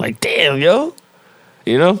 Like, damn, yo.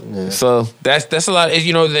 You know, Yeah. so that's a lot.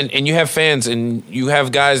 You know, then and you have fans and you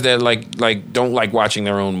have guys that like don't like watching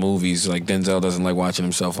their own movies. Like Denzel doesn't like watching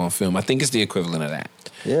himself on film. I think it's the equivalent of that.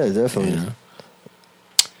 Yeah, definitely. You know?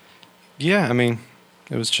 Yeah, I mean,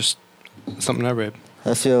 it was just something I read.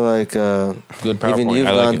 I feel like Good PowerPoint. even you've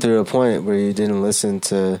I like gone it. through a point where you didn't listen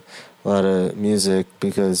to a lot of music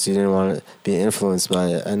because you didn't want to be influenced by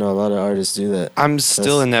it. I know a lot of artists do that. I'm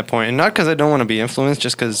still in that point, and not because I don't want to be influenced,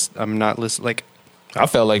 just because I'm not listening. Like, I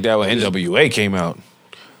felt like that when NWA came out.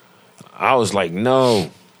 I was like, no.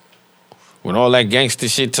 When all that gangster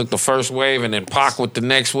shit took the first wave and then Pac with the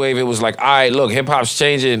next wave, it was like, all right, look, hip hop's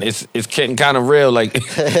changing. It's getting kind of real. Like,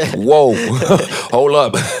 whoa, hold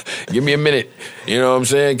up, give me a minute. You know what I'm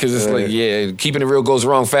saying? Because it's like, yeah, keeping it real goes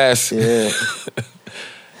wrong fast. Yeah.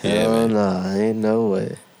 Yeah, oh man. no, ain't no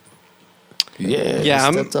way. Yeah,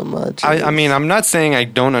 I I mean, I'm not saying I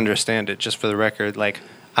don't understand it, just for the record. Like,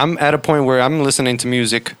 I'm at a point where I'm listening to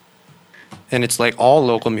music, and it's like all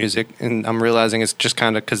local music, and I'm realizing it's just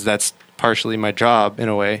kind of because that's partially my job in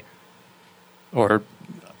a way, or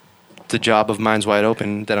the job of Minds Wide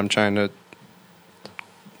Open that I'm trying to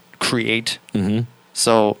create. Mm-hmm.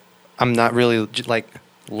 So I'm not really like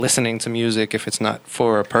listening to music if it's not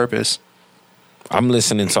for a purpose. I'm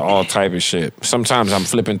listening to all type of shit. Sometimes I'm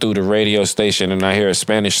flipping through the radio station and I hear a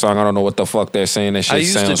Spanish song. I don't know what the fuck they're saying. That shit I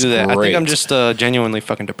used to sounds do that. great. I think I'm just genuinely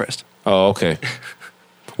fucking depressed. Oh, okay.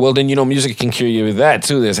 Well, then, music can cure you with that,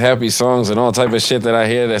 too. There's happy songs and all type of shit that I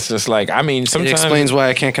hear that's just like, I mean, sometimes... It explains why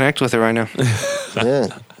I can't connect with it right now.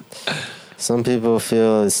 Yeah. Some people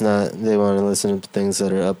feel it's not, they want to listen to things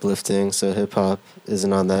that are uplifting, so hip hop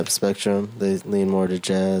isn't on that spectrum. They lean more to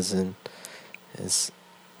jazz and it's...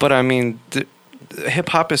 But I mean, hip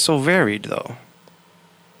hop is so varied, though.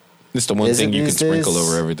 It's the one thing you can sprinkle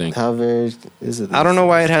over everything. How varied is it? I don't know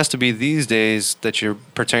why it has to be these days that you're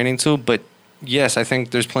pertaining to, but yes, I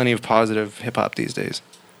think there's plenty of positive hip hop these days.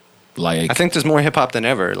 Like, I think there's more hip hop than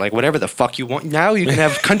ever. Like, whatever the fuck you want. Now you can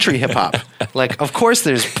have country hip hop. Like, of course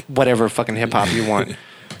there's whatever fucking hip hop you want.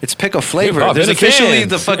 It's pick a flavor. Hip-hop There's in the officially can.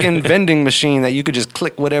 the fucking vending machine that you could just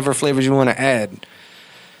click whatever flavors you want to add.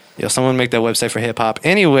 Yo, someone make that website for hip hop.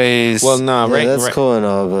 Anyways. well, nah, Yeah, right, that's right, cool and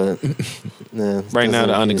all, but yeah, right now the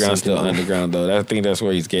doesn't underground's appease still some people. underground, though. I think that's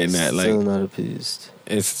where he's getting at. Like, Still not appeased.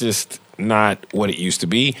 it's just not what it used to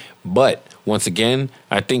be. But once again,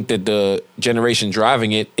 I think that the generation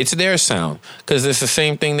driving it, it's their sound. Because it's the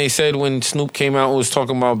same thing they said when Snoop came out and was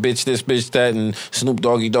talking about bitch this, bitch that, and Snoop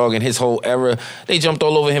Doggy Dogg and his whole era. They jumped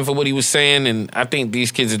all over him for what he was saying. And I think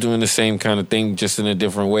these kids are doing the same kind of thing, just in a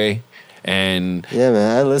different way. And Yeah,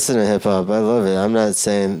 man, I listen to hip hop. I love it. I'm not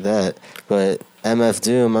saying that, but MF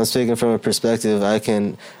Doom, I'm speaking from a perspective I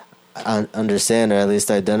can understand or at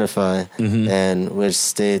least identify, and which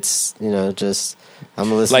states, just I'm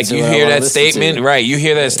gonna listen like to you what I hear wanna that listen statement, to. right? You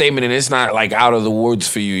hear that statement, and it's not like out of the woods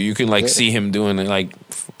for you. You can like see him doing it, like,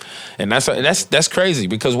 and that's crazy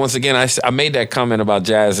because once again, I made that comment about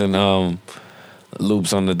jazz and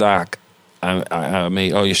loops on the doc. I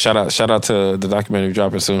made shout out to the documentary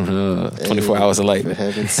dropping soon. 24 Hours of Light. For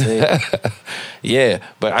heaven's sake. Yeah,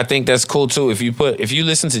 but I think that's cool too. If you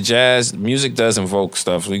listen to jazz, music does invoke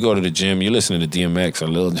stuff. So you go to the gym, you listen to DMX or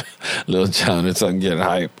Lil Jon or something, get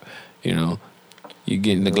hype. You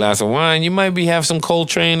getting a glass of wine, you might have some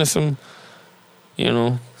Coltrane or some,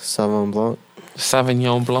 Sauvignon Blanc.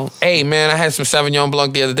 Sauvignon Blanc. Hey man, I had some Sauvignon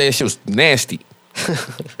Blanc the other day. That shit was nasty,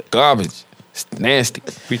 garbage. It's nasty.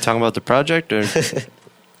 We talking about the project or?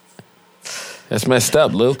 That's messed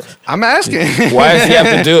up, Luke. I'm asking. Why does he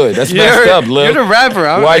have to do it? That's messed up, Luke. You're the rapper.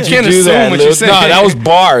 I Why'd can't you do assume that, what Luke? you're saying. No, that was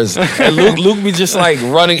bars. And Luke be just like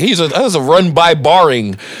running. That was a run by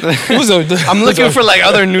barring. I'm looking for like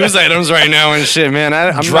other news items right now and shit, man.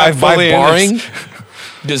 I'm drive not by fully in barring.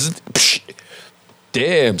 this.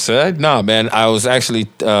 Damn, son. Nah, man. I was actually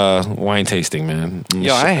wine tasting, man. I'm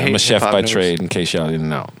hate a chef hip-hop by news. trade. In case y'all didn't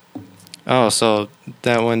know. Oh, so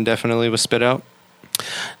that one definitely was spit out?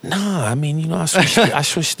 Nah, I mean, I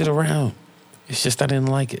switched it around. It's just I didn't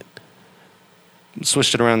like it.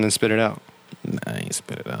 Switched it around and spit it out. Nah, I ain't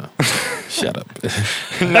spit it out. Shut up.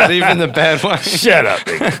 Not even the bad one. Shut up,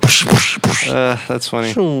 nigga. That's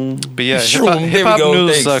funny. But yeah, There we hip-hop go,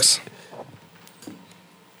 news thanks. sucks.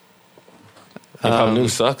 Hip-hop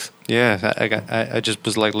news sucks? Yeah, I just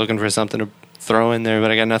was like looking for something to throw in there,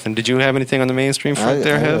 but I got nothing. Did you have anything on the mainstream front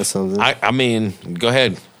there, I got Hev? something. I mean, go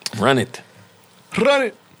ahead. Run it. Run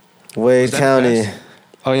it. Wade that County. fast?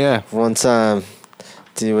 Oh, yeah. One time,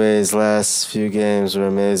 D-Wade's last few games were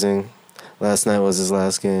amazing. Last night was his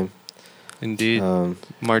last game. Indeed.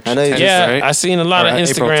 March I know you 10th, Yeah, right? I seen a lot of Or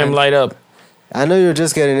April Instagram 10th. light up. I know you were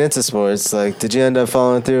just getting into sports. Like, did you end up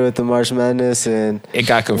following through with the March Madness? And It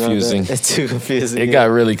got confusing. It's too confusing. It got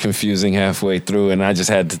really confusing halfway through, and I just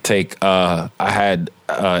had to take. I had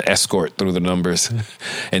escort through the numbers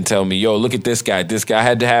and tell me, "Yo, look at this guy. This guy." I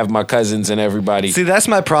had to have my cousins and everybody. See, that's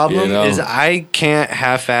my problem. You know? Is I can't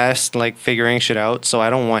half-ass like figuring shit out, so I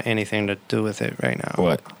don't want anything to do with it right now.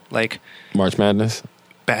 What? Like March Madness.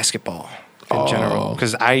 basketball in general,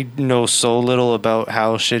 because I know so little about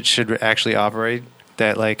how shit should actually operate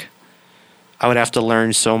that like I would have to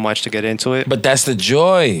learn so much to get into it. But that's the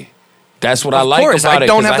joy. That's what I like Of course, about I it.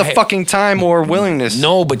 don't 'cause have the fucking time or willingness.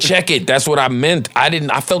 No, but check it. That's what I meant.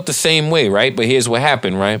 I felt the same way, right? But here's what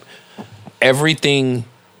happened, right? Everything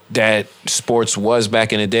that sports was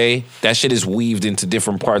back in the day, that shit is weaved into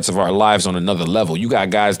different parts of our lives on another level. You got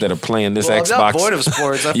guys that are playing this Xbox. I'm not void of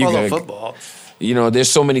sports. I You follow got- football. You know,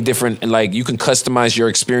 there's so many different, like, you can customize your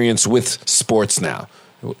experience with sports now.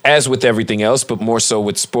 As with everything else, but more so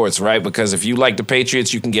with sports, right? Because if you like the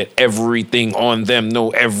Patriots, you can get everything on them, know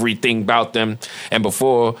everything about them. And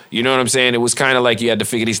before, you know what I'm saying? It was kind of like you had to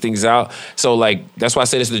figure these things out. So, like, that's why I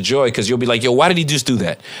said it's the joy, because you'll be like, yo, why did he just do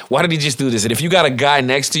that? Why did he just do this? And if you got a guy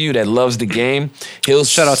next to you that loves the game, he'll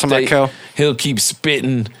Shout out to Michael. He'll keep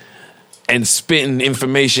spitting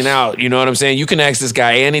information out. You know what I'm saying? You can ask this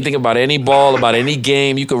guy anything about any ball, about any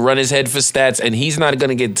game. You can run his head for stats, and he's not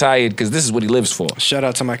going to get tired because this is what he lives for. Shout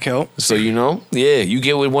out to Michael. So, you know, yeah, you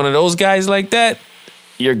get with one of those guys like that,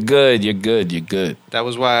 you're good, you're good, you're good. That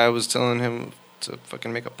was why I was telling him to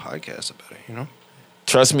fucking make a podcast about it, you know?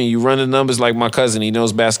 Trust me, you run the numbers like my cousin. He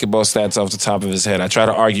knows basketball stats off the top of his head. I try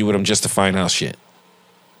to argue with him just to find out shit.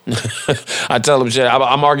 I tell him shit.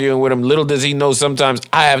 I'm arguing with him. Little does he know sometimes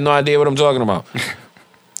I have no idea what I'm talking about.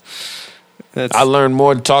 I learn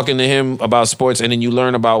more talking to him about sports, and then you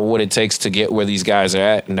learn about what it takes to get where these guys are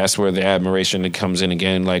at, and that's where the admiration that comes in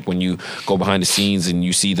again. Like when you go behind the scenes and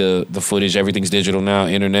you see the footage, everything's digital now,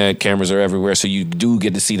 internet, cameras are everywhere, so you do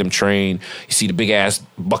get to see them train. You see the big ass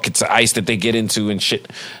buckets of ice that they get into and shit.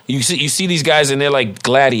 You see these guys, and they're like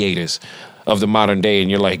gladiators of the modern day, and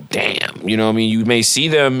you're like, damn, you know what I mean? You may see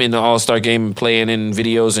them in the All-Star game and playing in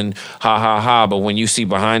videos and ha, but when you see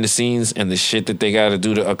behind the scenes and the shit that they got to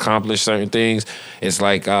do to accomplish certain things, it's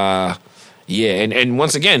like, yeah. And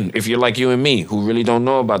once again, if you're like you and me, who really don't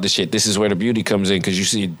know about the shit, this is where the beauty comes in, because you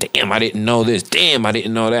see, damn, I didn't know this. Damn, I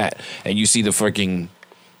didn't know that. And you see the freaking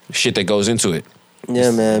shit that goes into it. Yeah,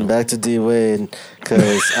 man, back to D Wade,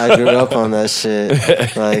 because I grew up on that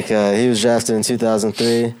shit. Like, he was drafted in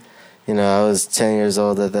 2003. You know, I was 10 years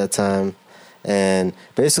old at that time. And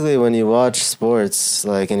basically when you watch sports,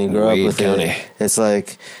 like, and you grow up with it, it's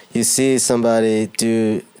like you see somebody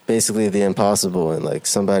do basically the impossible, and like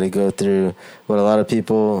somebody go through what a lot of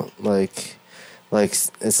people like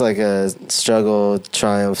it's like a struggle,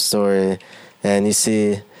 triumph story, and you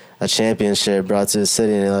see a championship brought to the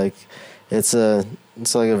city, and like it's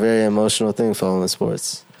like a very emotional thing following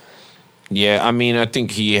sports. Yeah, I mean, I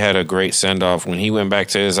think he had a great send-off when he went back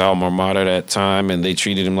to his alma mater that time, and they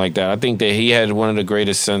treated him like that. I think that he had one of the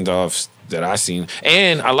greatest send-offs that I seen.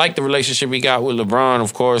 And I like the relationship he got with LeBron,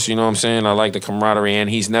 of course, you know what I'm saying? I like the camaraderie, and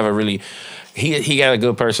he's never really... He got a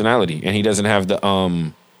good personality, and he doesn't have the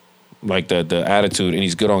the attitude, and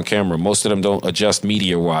he's good on camera. Most of them don't adjust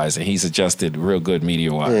media-wise, and he's adjusted real good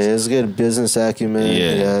media-wise. Yeah, he has good business acumen.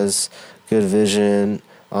 Yeah. He has good vision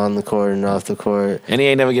on the court and off the court. And he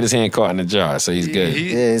ain't never get his hand caught in a jar, so he's good.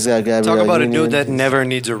 He's got Gabrielle Talk about Union. a dude that never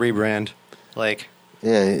needs a rebrand. Like,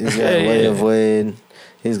 yeah, he's got Wade of Wade.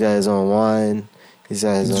 He's got his own wine. He's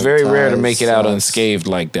got his It's own very rare to ties, make it out socks. unscathed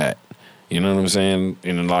like that. You know what I'm saying?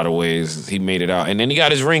 In a lot of ways, he made it out. And then he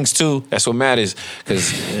got his rings, too. That's what matters.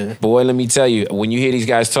 Because, boy, let me tell you, when you hear these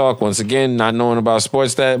guys talk, once again, not knowing about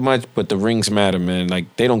sports that much, but the rings matter, man.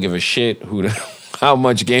 Like, they don't give a shit how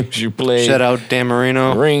much games you play. shout out Dan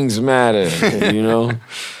Marino. Rings matter, you know?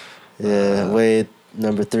 Yeah, Wade,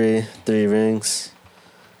 number 3 rings.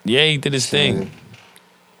 Yeah, he did his thing.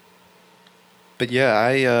 But yeah,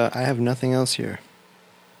 I have nothing else here.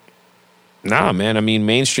 Nah, man. I mean,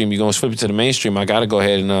 mainstream, you're going to flip it to the mainstream. I got to go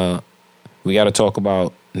ahead and we got to talk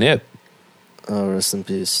about Nip. Oh, rest in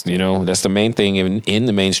peace. You know, that's the main thing in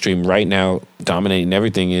the mainstream right now, dominating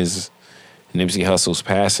everything is Nipsey Hussle's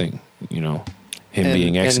passing, you know, him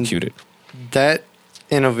being executed. That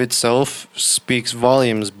in of itself speaks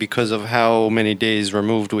volumes because of how many days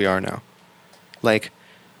removed we are now. Like,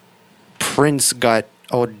 Prince got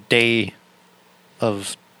a day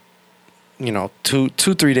of,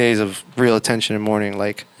 3 days of real attention in mourning.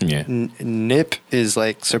 Like, Yeah. Nip is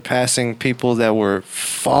like surpassing people that were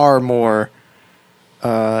far more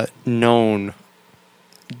known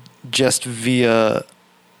just via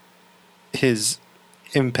his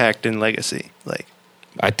impact and legacy. Like,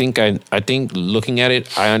 I think looking at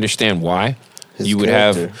it, I understand why His you would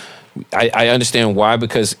character. have. I understand why,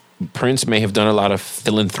 because Prince may have done a lot of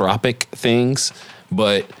philanthropic things,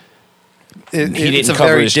 but he didn't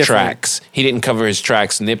cover his tracks. He didn't cover his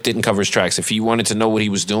tracks. Nip didn't cover his tracks. If you wanted to know what he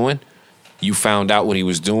was doing, you found out what he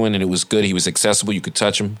was doing, and it was good. He was accessible. You could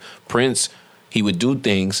touch him. Prince He would do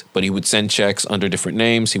things, but he would send checks under different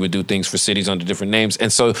names. He would do things for cities under different names.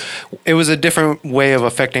 And so it was a different way of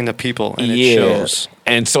affecting the people, and it shows.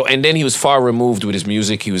 And then he was far removed with his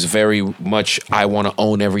music. He was very much, I want to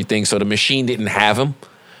own everything. So the machine didn't have him,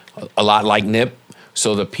 a lot like Nip.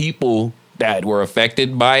 So the people that were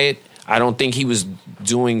affected by it, I don't think he was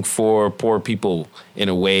doing for poor people in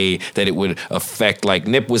a way that it would affect. Like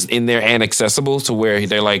Nip was in there and accessible to where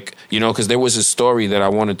they're like, you know, because there was a story that I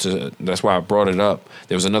wanted to, that's why I brought it up.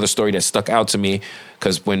 There was another story that stuck out to me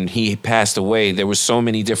because when he passed away, there was so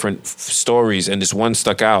many different stories, and this one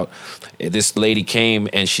stuck out. This lady came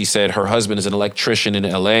and she said her husband is an electrician in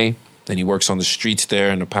LA, and he works on the streets there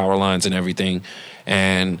and the power lines and everything.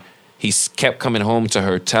 And he kept coming home to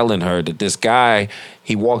her, telling her that this guy,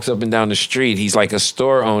 he walks up and down the street. He's like a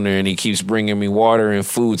store owner, and he keeps bringing me water and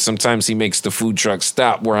food. Sometimes he makes the food truck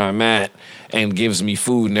stop where I'm at and gives me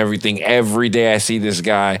food and everything. Every day I see this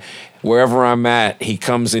guy. Wherever I'm at, he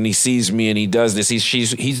comes and he sees me and he does this.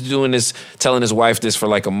 He's doing this, telling his wife this for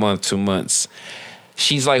like a month, 2 months.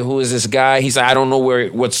 She's like, who is this guy? He's like, I don't know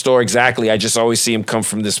what store exactly. I just always see him come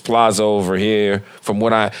from this plaza over here. From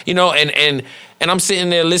what I, you know, and I'm sitting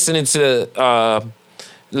there listening to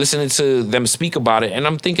them speak about it, and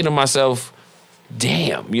I'm thinking to myself,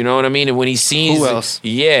 damn, you know what I mean? And when he sees, who else?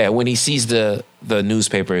 Yeah, when he sees the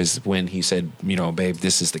newspaper is when he said, you know, babe,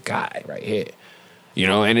 this is the guy right here. You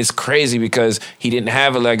know, and it's crazy because he didn't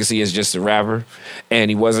have a legacy as just a rapper, and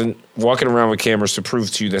he wasn't walking around with cameras to prove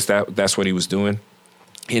to you that's what he was doing.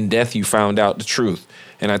 In death, you found out the truth.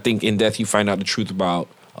 And I think in death, you find out the truth about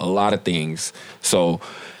a lot of things. So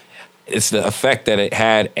it's the effect that it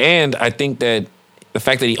had. And I think that the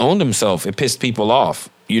fact that he owned himself, it pissed people off.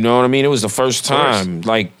 You know what I mean? It was the first time,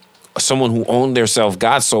 like, someone who owned theirself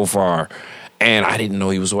got so far. And I didn't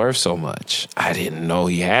know he was worth so much. I didn't know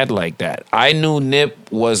he had like that. I knew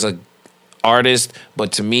Nip was a artist,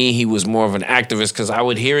 but to me, he was more of an activist because I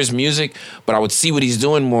would hear his music, but I would see what he's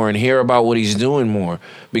doing more and hear about what he's doing more.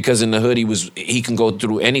 Because in the hood, he can go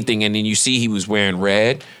through anything. And then you see he was wearing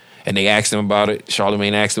red, and they asked him about it.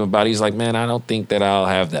 Charlamagne asked him about it. He's like, man, I don't think that I'll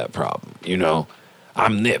have that problem. You know,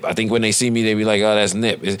 I'm Nip. I think when they see me, they be like, oh, that's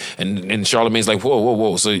Nip. And Charlamagne's like,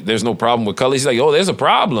 whoa. So there's no problem with color. He's like, oh, there's a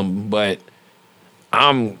problem, but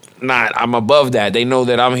I'm above that. They know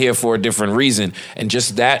that I'm here for a different reason. And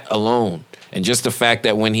just that alone, and just the fact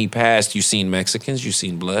that when he passed, you seen Mexicans, you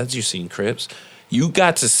seen Bloods, you seen Crips. You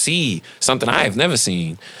got to see something I have never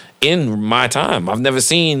seen in my time. I've never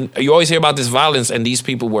seen, you always hear about this violence, and these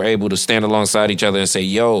people were able to stand alongside each other and say,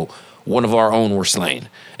 yo, one of our own were slain.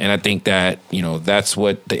 And I think that, you know, that's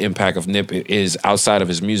what the impact of Nip is outside of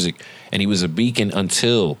his music. And he was a beacon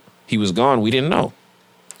until he was gone. We didn't know.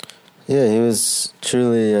 Yeah, he was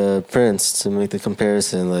truly a prince, to make the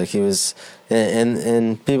comparison. Like, he was,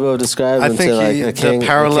 and people have described him to like a king. The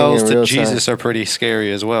parallels a king to in real Jesus time. are pretty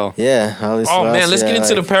scary as well. Yeah. Oh man, let's get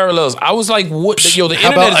into the parallels. I was like, what? Yo, the How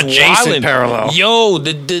internet about is adjacent wildin'. parallel? Yo,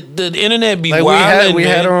 the internet be Like wildin', we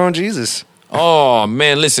man. had our own Jesus. Oh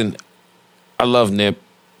man, listen, I love Nip,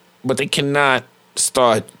 but they cannot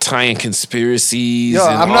start tying conspiracies. Yo,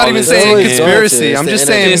 and I'm all not even this saying in. conspiracy. I'm just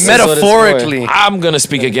saying metaphorically. I'm gonna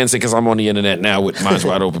speak against it because I'm on the internet now with Minds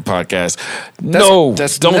Wide Open podcast.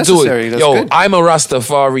 That's Don't necessary. do it. That's Yo, good. I'm a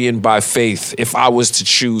Rastafarian by faith. If I was to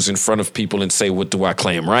choose in front of people and say, what do I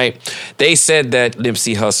claim, right? They said that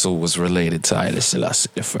Nipsey Hussle was related to Haile Selassie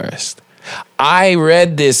I. I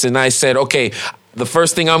read this and I said, okay, the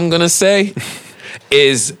first thing I'm gonna say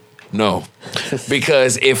is no.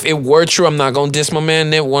 Because if it were true, I'm not gonna diss my man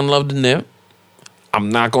Nip. One love to Nip. I'm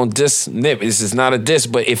not gonna diss Nip. This is not a diss,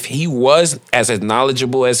 but if he was as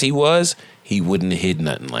knowledgeable as he was, he wouldn't have hid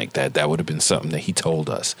nothing like that. That would have been something that he told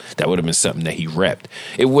us. That would have been something that he repped.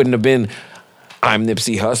 It wouldn't have been, I'm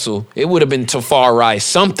Nipsey Hussle. It would have been Tafari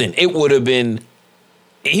something. It would have been,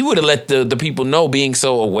 he would have let the people know, being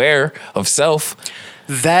so aware of self.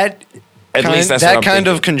 That At least that's that what I'm kind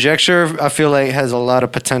thinking. of conjecture, I feel like, has a lot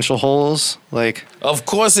of potential holes. Like, Of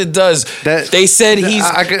course it does. that They said he's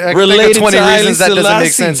I could related think of 20 to Haile reasons that doesn't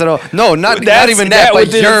make Selassie. sense at all. No, not That's- even that that, but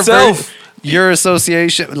within itself. your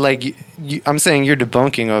association, like, I'm saying your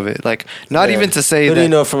debunking of it. Like, not even to say Who that. do you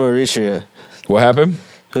know from Eritrea? What happened?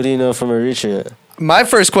 Who do you know from Eritrea? My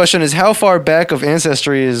first question is, how far back of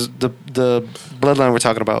ancestry is the bloodline we're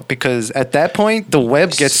talking about? Because at that point, the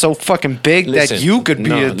web gets so fucking big that you could be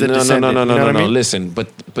the descendant. No. You know what I mean? Listen, but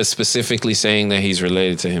specifically saying that he's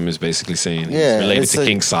related to him is basically saying Yeah, he's related it's to like-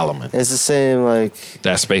 King Solomon. It's the same, like,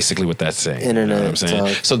 That's basically what that's saying. Internet you know what I'm saying?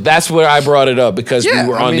 talk. So that's where I brought it up because Yeah, we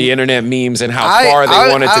were I on mean, the internet memes and how I- far they I-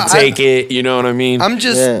 wanted to I- take it. You know what I mean? I'm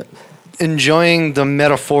just. yeah. enjoying the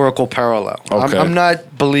metaphorical parallel. Okay. I'm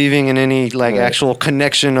not believing in any like Right. actual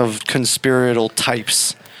connection of conspiratorial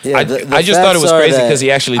types. Yeah, I just thought it was crazy because he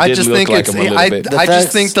actually I did just look think like him a little bit. I just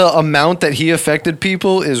facts- think the amount that he affected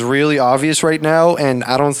people is really obvious right now, and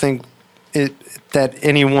I don't think that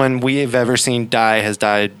anyone we've ever seen die has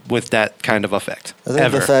died with that kind of effect. I think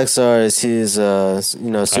ever. the facts are is he's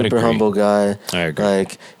super agree. humble guy. I agree.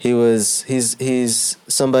 Like he's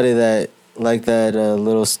somebody that, like that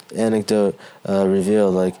little anecdote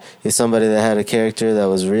revealed, like he's somebody that had a character that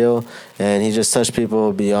was real, and he just touched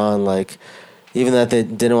people beyond like even that they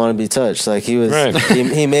didn't want to be touched. Like he was, Right.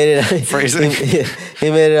 he made it. Phrasing. He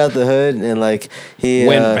made it out the hood, and like he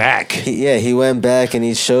Went back. He went back and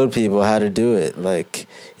he showed people how to do it. Like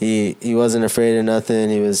he wasn't afraid of nothing.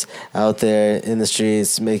 He was out there in the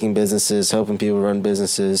streets making businesses, helping people run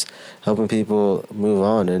businesses, helping people move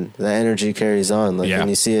on, and that energy carries on. Like Yeah. when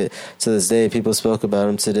you see it to this day, people spoke about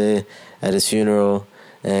him today at his funeral.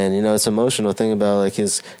 And it's an emotional thing about like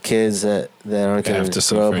his kids that aren't going Have to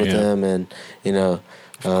to grow up suffer, with yeah. him, and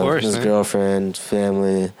course, his man. girlfriend,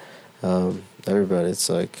 family, everybody. It's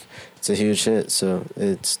like it's a huge hit. So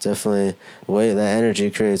it's definitely that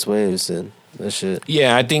energy creates waves, and that shit.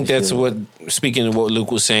 Yeah, I think that's Yeah. what, speaking of what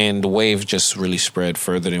Luke was saying, the wave just really spread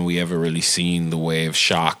further than we ever really seen the wave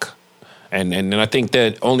shock. And I think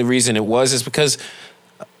that only reason it was is because,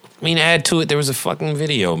 I mean, add to it, there was a fucking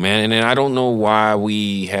video, man. And I don't know why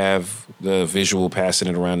we have the visual passing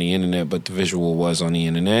it around the internet, but the visual was on the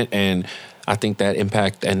internet. And I think that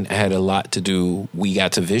impact and had a lot to do, we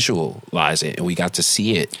got to visualize it and we got to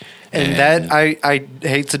see it. And that I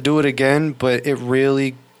hate to do it again, but it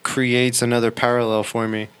really creates another parallel for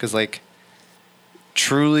me because like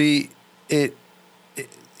truly it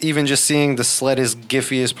even just seeing the slightest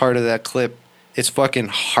giffiest part of that clip, it's fucking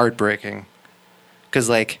heartbreaking because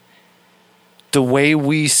like the way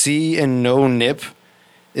we see and know Nip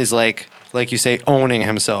is like you say, owning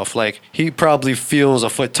himself. Like he probably feels a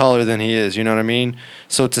foot taller than he is, you know what I mean?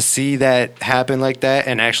 So to see that happen like that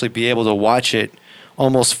and actually be able to watch it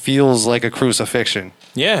almost feels like a crucifixion.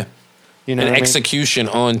 Yeah. You know An what I mean? execution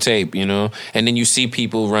on tape, and then you see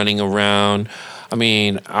people running around. I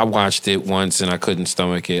mean, I watched it once and I couldn't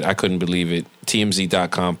stomach it. I couldn't believe it.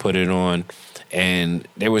 TMZ.com put it on, and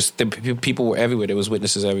people were everywhere. There was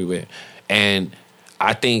witnesses everywhere, and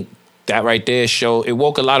I think that right there it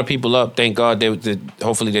woke a lot of people up. Thank God.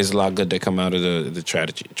 Hopefully, there's a lot of good that come out of the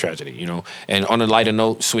tragedy. And on a lighter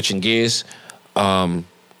note, switching gears,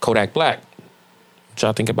 Kodak Black. What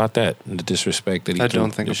y'all think about that? And the disrespect that he I threw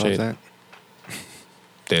don't think the about shit? that.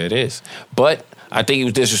 There it is. But I think he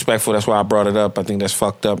was disrespectful. That's why I brought it up. I think that's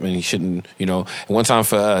fucked up, and he shouldn't. One time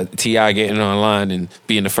for T.I. getting online and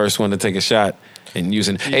being the first one to take a shot and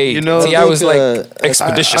using. Hey, T.I. was like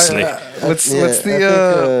expeditiously. What's I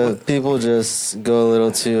the think, people just go a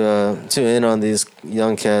little too in on these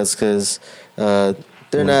young cats because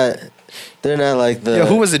they're not like the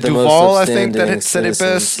who was it? the most Duval, I think, that upstanding had said it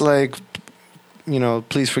citizens. best. Like,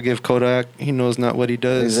 please forgive Kodak. He knows not what he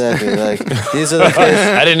does. Exactly. Like these are the kids.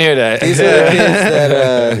 I didn't hear that. These are the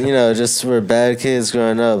kids that just were bad kids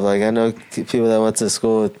growing up. Like I know people that went to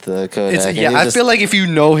school with Kodak. I feel like if you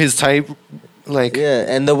know his type, like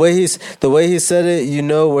and the way he said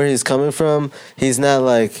it, where he's coming from. He's not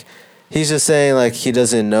like. He's just saying like he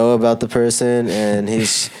doesn't know about the person, and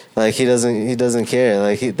he's like he doesn't care.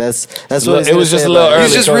 Like that's what he's it was just a little early.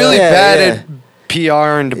 He's just really bad at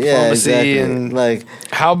PR and diplomacy exactly. and like.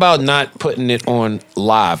 How about not putting it on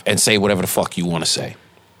live and say whatever the fuck you want to say?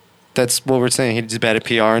 That's what we're saying. He's bad at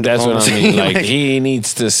PR and That's what diplomacy. I mean. Like he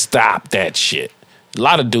needs to stop that shit. A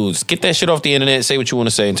lot of dudes get that shit off the internet. Say what you want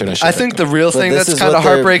to say and turn that shit. I think the real thing this that's is kind what of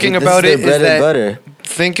their- heartbreaking this about is it their is bread and that butter.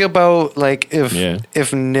 think about like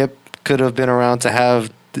if Nip could have been around to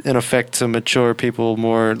have an effect to mature people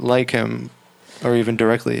more like him, or even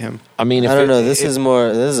directly him. I mean, I don't know. This is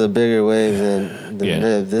a bigger wave than Yeah.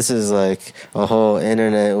 Nip. This is like a whole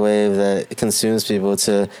internet wave that consumes people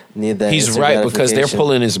to need that. He's instant right because they're gratification.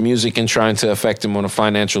 pulling his music and trying to affect him on a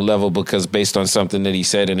financial level because based on something that he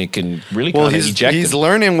said, and it can really kind of eject he's him.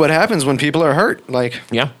 learning what happens when people are hurt. Like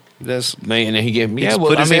Yeah. this. And then he gave me. He Yeah, just well,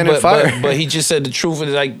 put I his mean, hand in but, fire. but he just said the truth.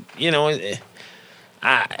 And like,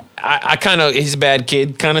 I kind of, he's a bad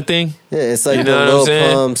kid kind of thing. Yeah, it's like You the know what I'm Lil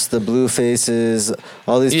saying? Pumps, the Blue Faces,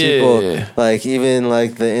 all these Yeah. people. Like even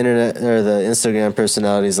like the internet or the Instagram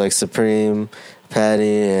personalities like Supreme,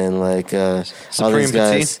 Patty, and like all these Supreme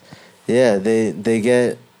guys. Yeah, they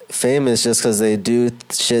get famous just because they do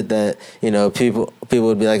shit that people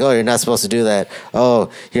would be like, oh, you're not supposed to do that. Oh,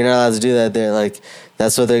 you're not allowed to do that. They're like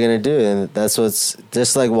that's what they're gonna do, and that's what's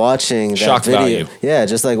just like watching that Shock video. value. Yeah,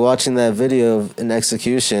 just like watching that video of an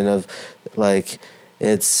execution of like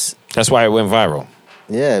it's. That's why it went viral.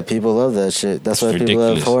 Yeah, people love that shit. That's why people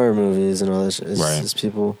love horror movies and all that shit. It's Right. just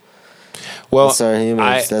people. Well, that's our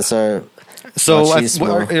humans. That's our. So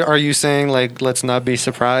machismo. are you saying like let's not be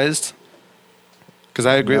surprised? Because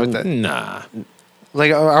I agree with that. Nah.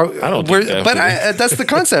 Like, I don't think that. but that's the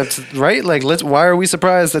concept, right? Like, why are we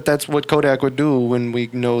surprised that that's what Kodak would do when we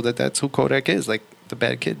know that that's who Kodak is, like the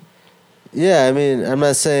bad kid? Yeah, I mean, I'm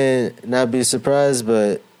not saying not be surprised,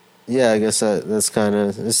 but yeah, I guess that's kind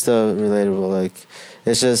of, it's still relatable. Like,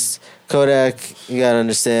 it's just Kodak, you gotta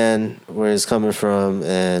understand where he's coming from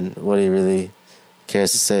and what he really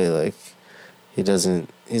cares to say. Like, he's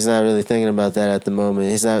not really thinking about that at the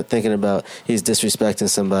moment. He's not thinking about he's disrespecting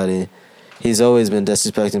somebody. He's always been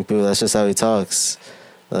disrespecting people. That's just how he talks.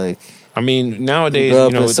 Like, I mean, nowadays, grow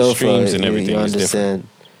up you know, in with the Sofa, streams and everything you is different. understand.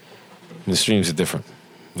 The streams are different.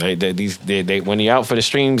 They when you're out for the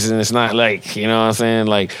streams and it's not like, you know what I'm saying?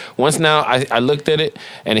 Like, once now, I looked at it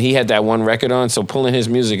and he had that one record on, so pulling his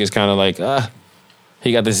music is kind of like,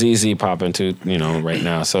 he got the ZZ popping too, you know, right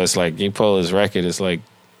now. So it's like, you pull his record, it's like,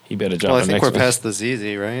 he better drop Well, I the think next we're one. past the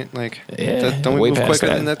ZZ, right? Like, Yeah, don't we way move past quicker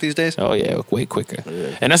that. than that these days? Oh yeah, way quicker.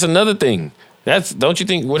 Yeah. And that's another thing. Don't you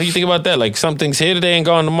think? What do you think about that? Like, something's here today and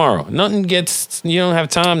gone tomorrow. Nothing gets. You don't have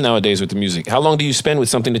time nowadays with the music. How long do you spend with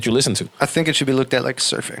something that you listen to? I think it should be looked at like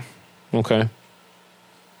surfing. Okay.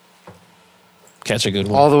 Catch a good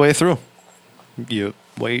one. All the way through. You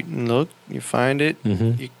wait and look, you find it,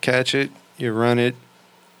 Mhm. you catch it, you run it,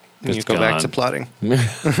 and you It's go back gone. to plotting.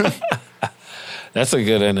 That's a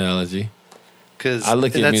good analogy. Because I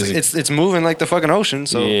look at music. It's moving like the fucking ocean,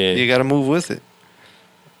 so Yeah. you got to move with it.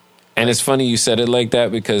 And it's funny you said it like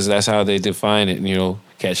that because that's how they define it. You know,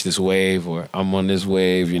 catch this wave or I'm on this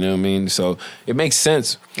wave. You know what I mean? So it makes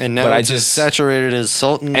sense. And now but it's as saturated as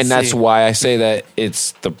salt and and sea. that's why I say that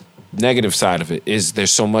it's the negative side of it is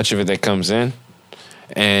there's so much of it that comes in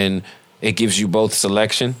and it gives you both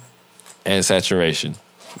selection and saturation.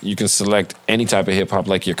 You can select any type of hip hop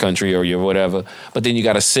like your country or your whatever, but then you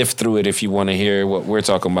got to sift through it if you want to hear what we're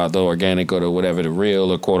talking about, the organic or the whatever, the real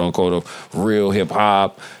or quote unquote real hip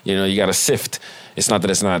hop. You know, you got to sift. It's not that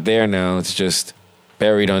it's not there now, it's just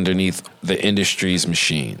buried underneath the industry's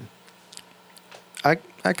machine. I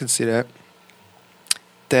can see that.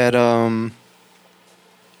 That I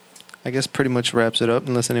guess pretty much wraps it up.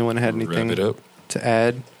 Unless anyone had anything Wrap it up. to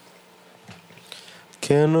add.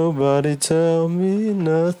 Can't nobody tell me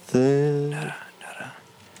nothing.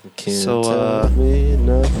 Can't So, tell me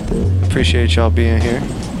nothing. Appreciate y'all being here.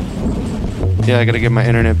 Yeah, I gotta get my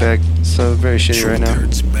internet back. It's so very shitty right now.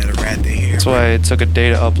 That's why it took a day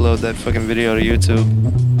to upload that fucking video to YouTube.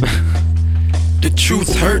 The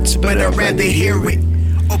truth hurts, but I'd rather hear it.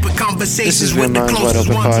 Open conversations This is with the Your Minds Wide closest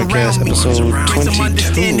Open ones Podcast, around me. episode Bring some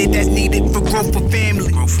understanding 22. that's needed for growth for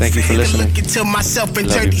family. Thank you for listening. Look into myself and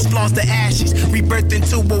Love turn you. these flaws to ashes. Rebirth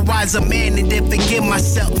into a wiser man and then forgive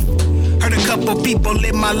myself. Hurt a couple people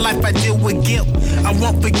in my life, I deal with guilt. I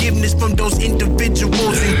want forgiveness from those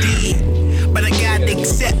individuals indeed. But I gotta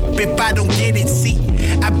accept if I don't get it, see.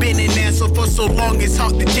 I've been an asshole for so long, it's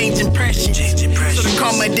hard to change impressions. So the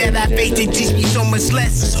karma that I face, they teach me so much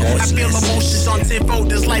less. I feel emotions on tenfold,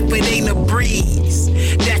 this life, it ain't a breeze.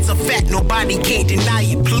 That's a fact, nobody can't deny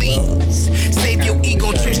it, please. Save your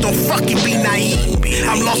ego trips, don't fucking be naive.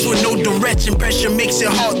 I'm lost with no direction, pressure makes it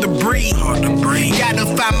hard to breathe. Gotta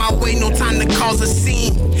find my way, no time to cause a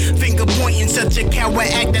scene. Finger pointing, such a coward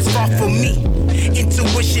act that's far from me.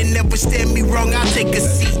 Intuition never stand me wrong, I'll take a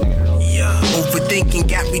seat. Overthinking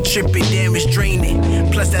got me tripping, damn it's draining.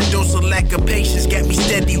 Plus that dose of lack of patience got me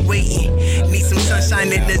steady waiting. Need some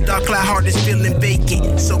sunshine in this dark cloud, heart is feeling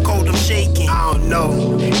vacant. So cold I'm shaking, I don't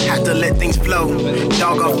know, have to let things flow.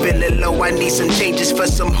 Dog, I'm feeling low, I need some changes for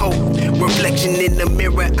some hope. Reflection in the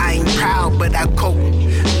mirror, I ain't proud but I cope.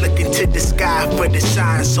 Looking to the sky for the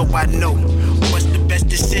signs so I know. What's the best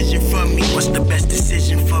decision for me? What's the best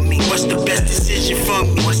decision for me? What's the best decision for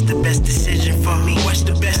me? What's the best decision for me? What's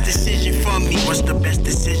the best decision for me? What's the best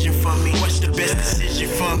decision for me? What's the best decision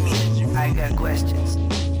for me? I got questions.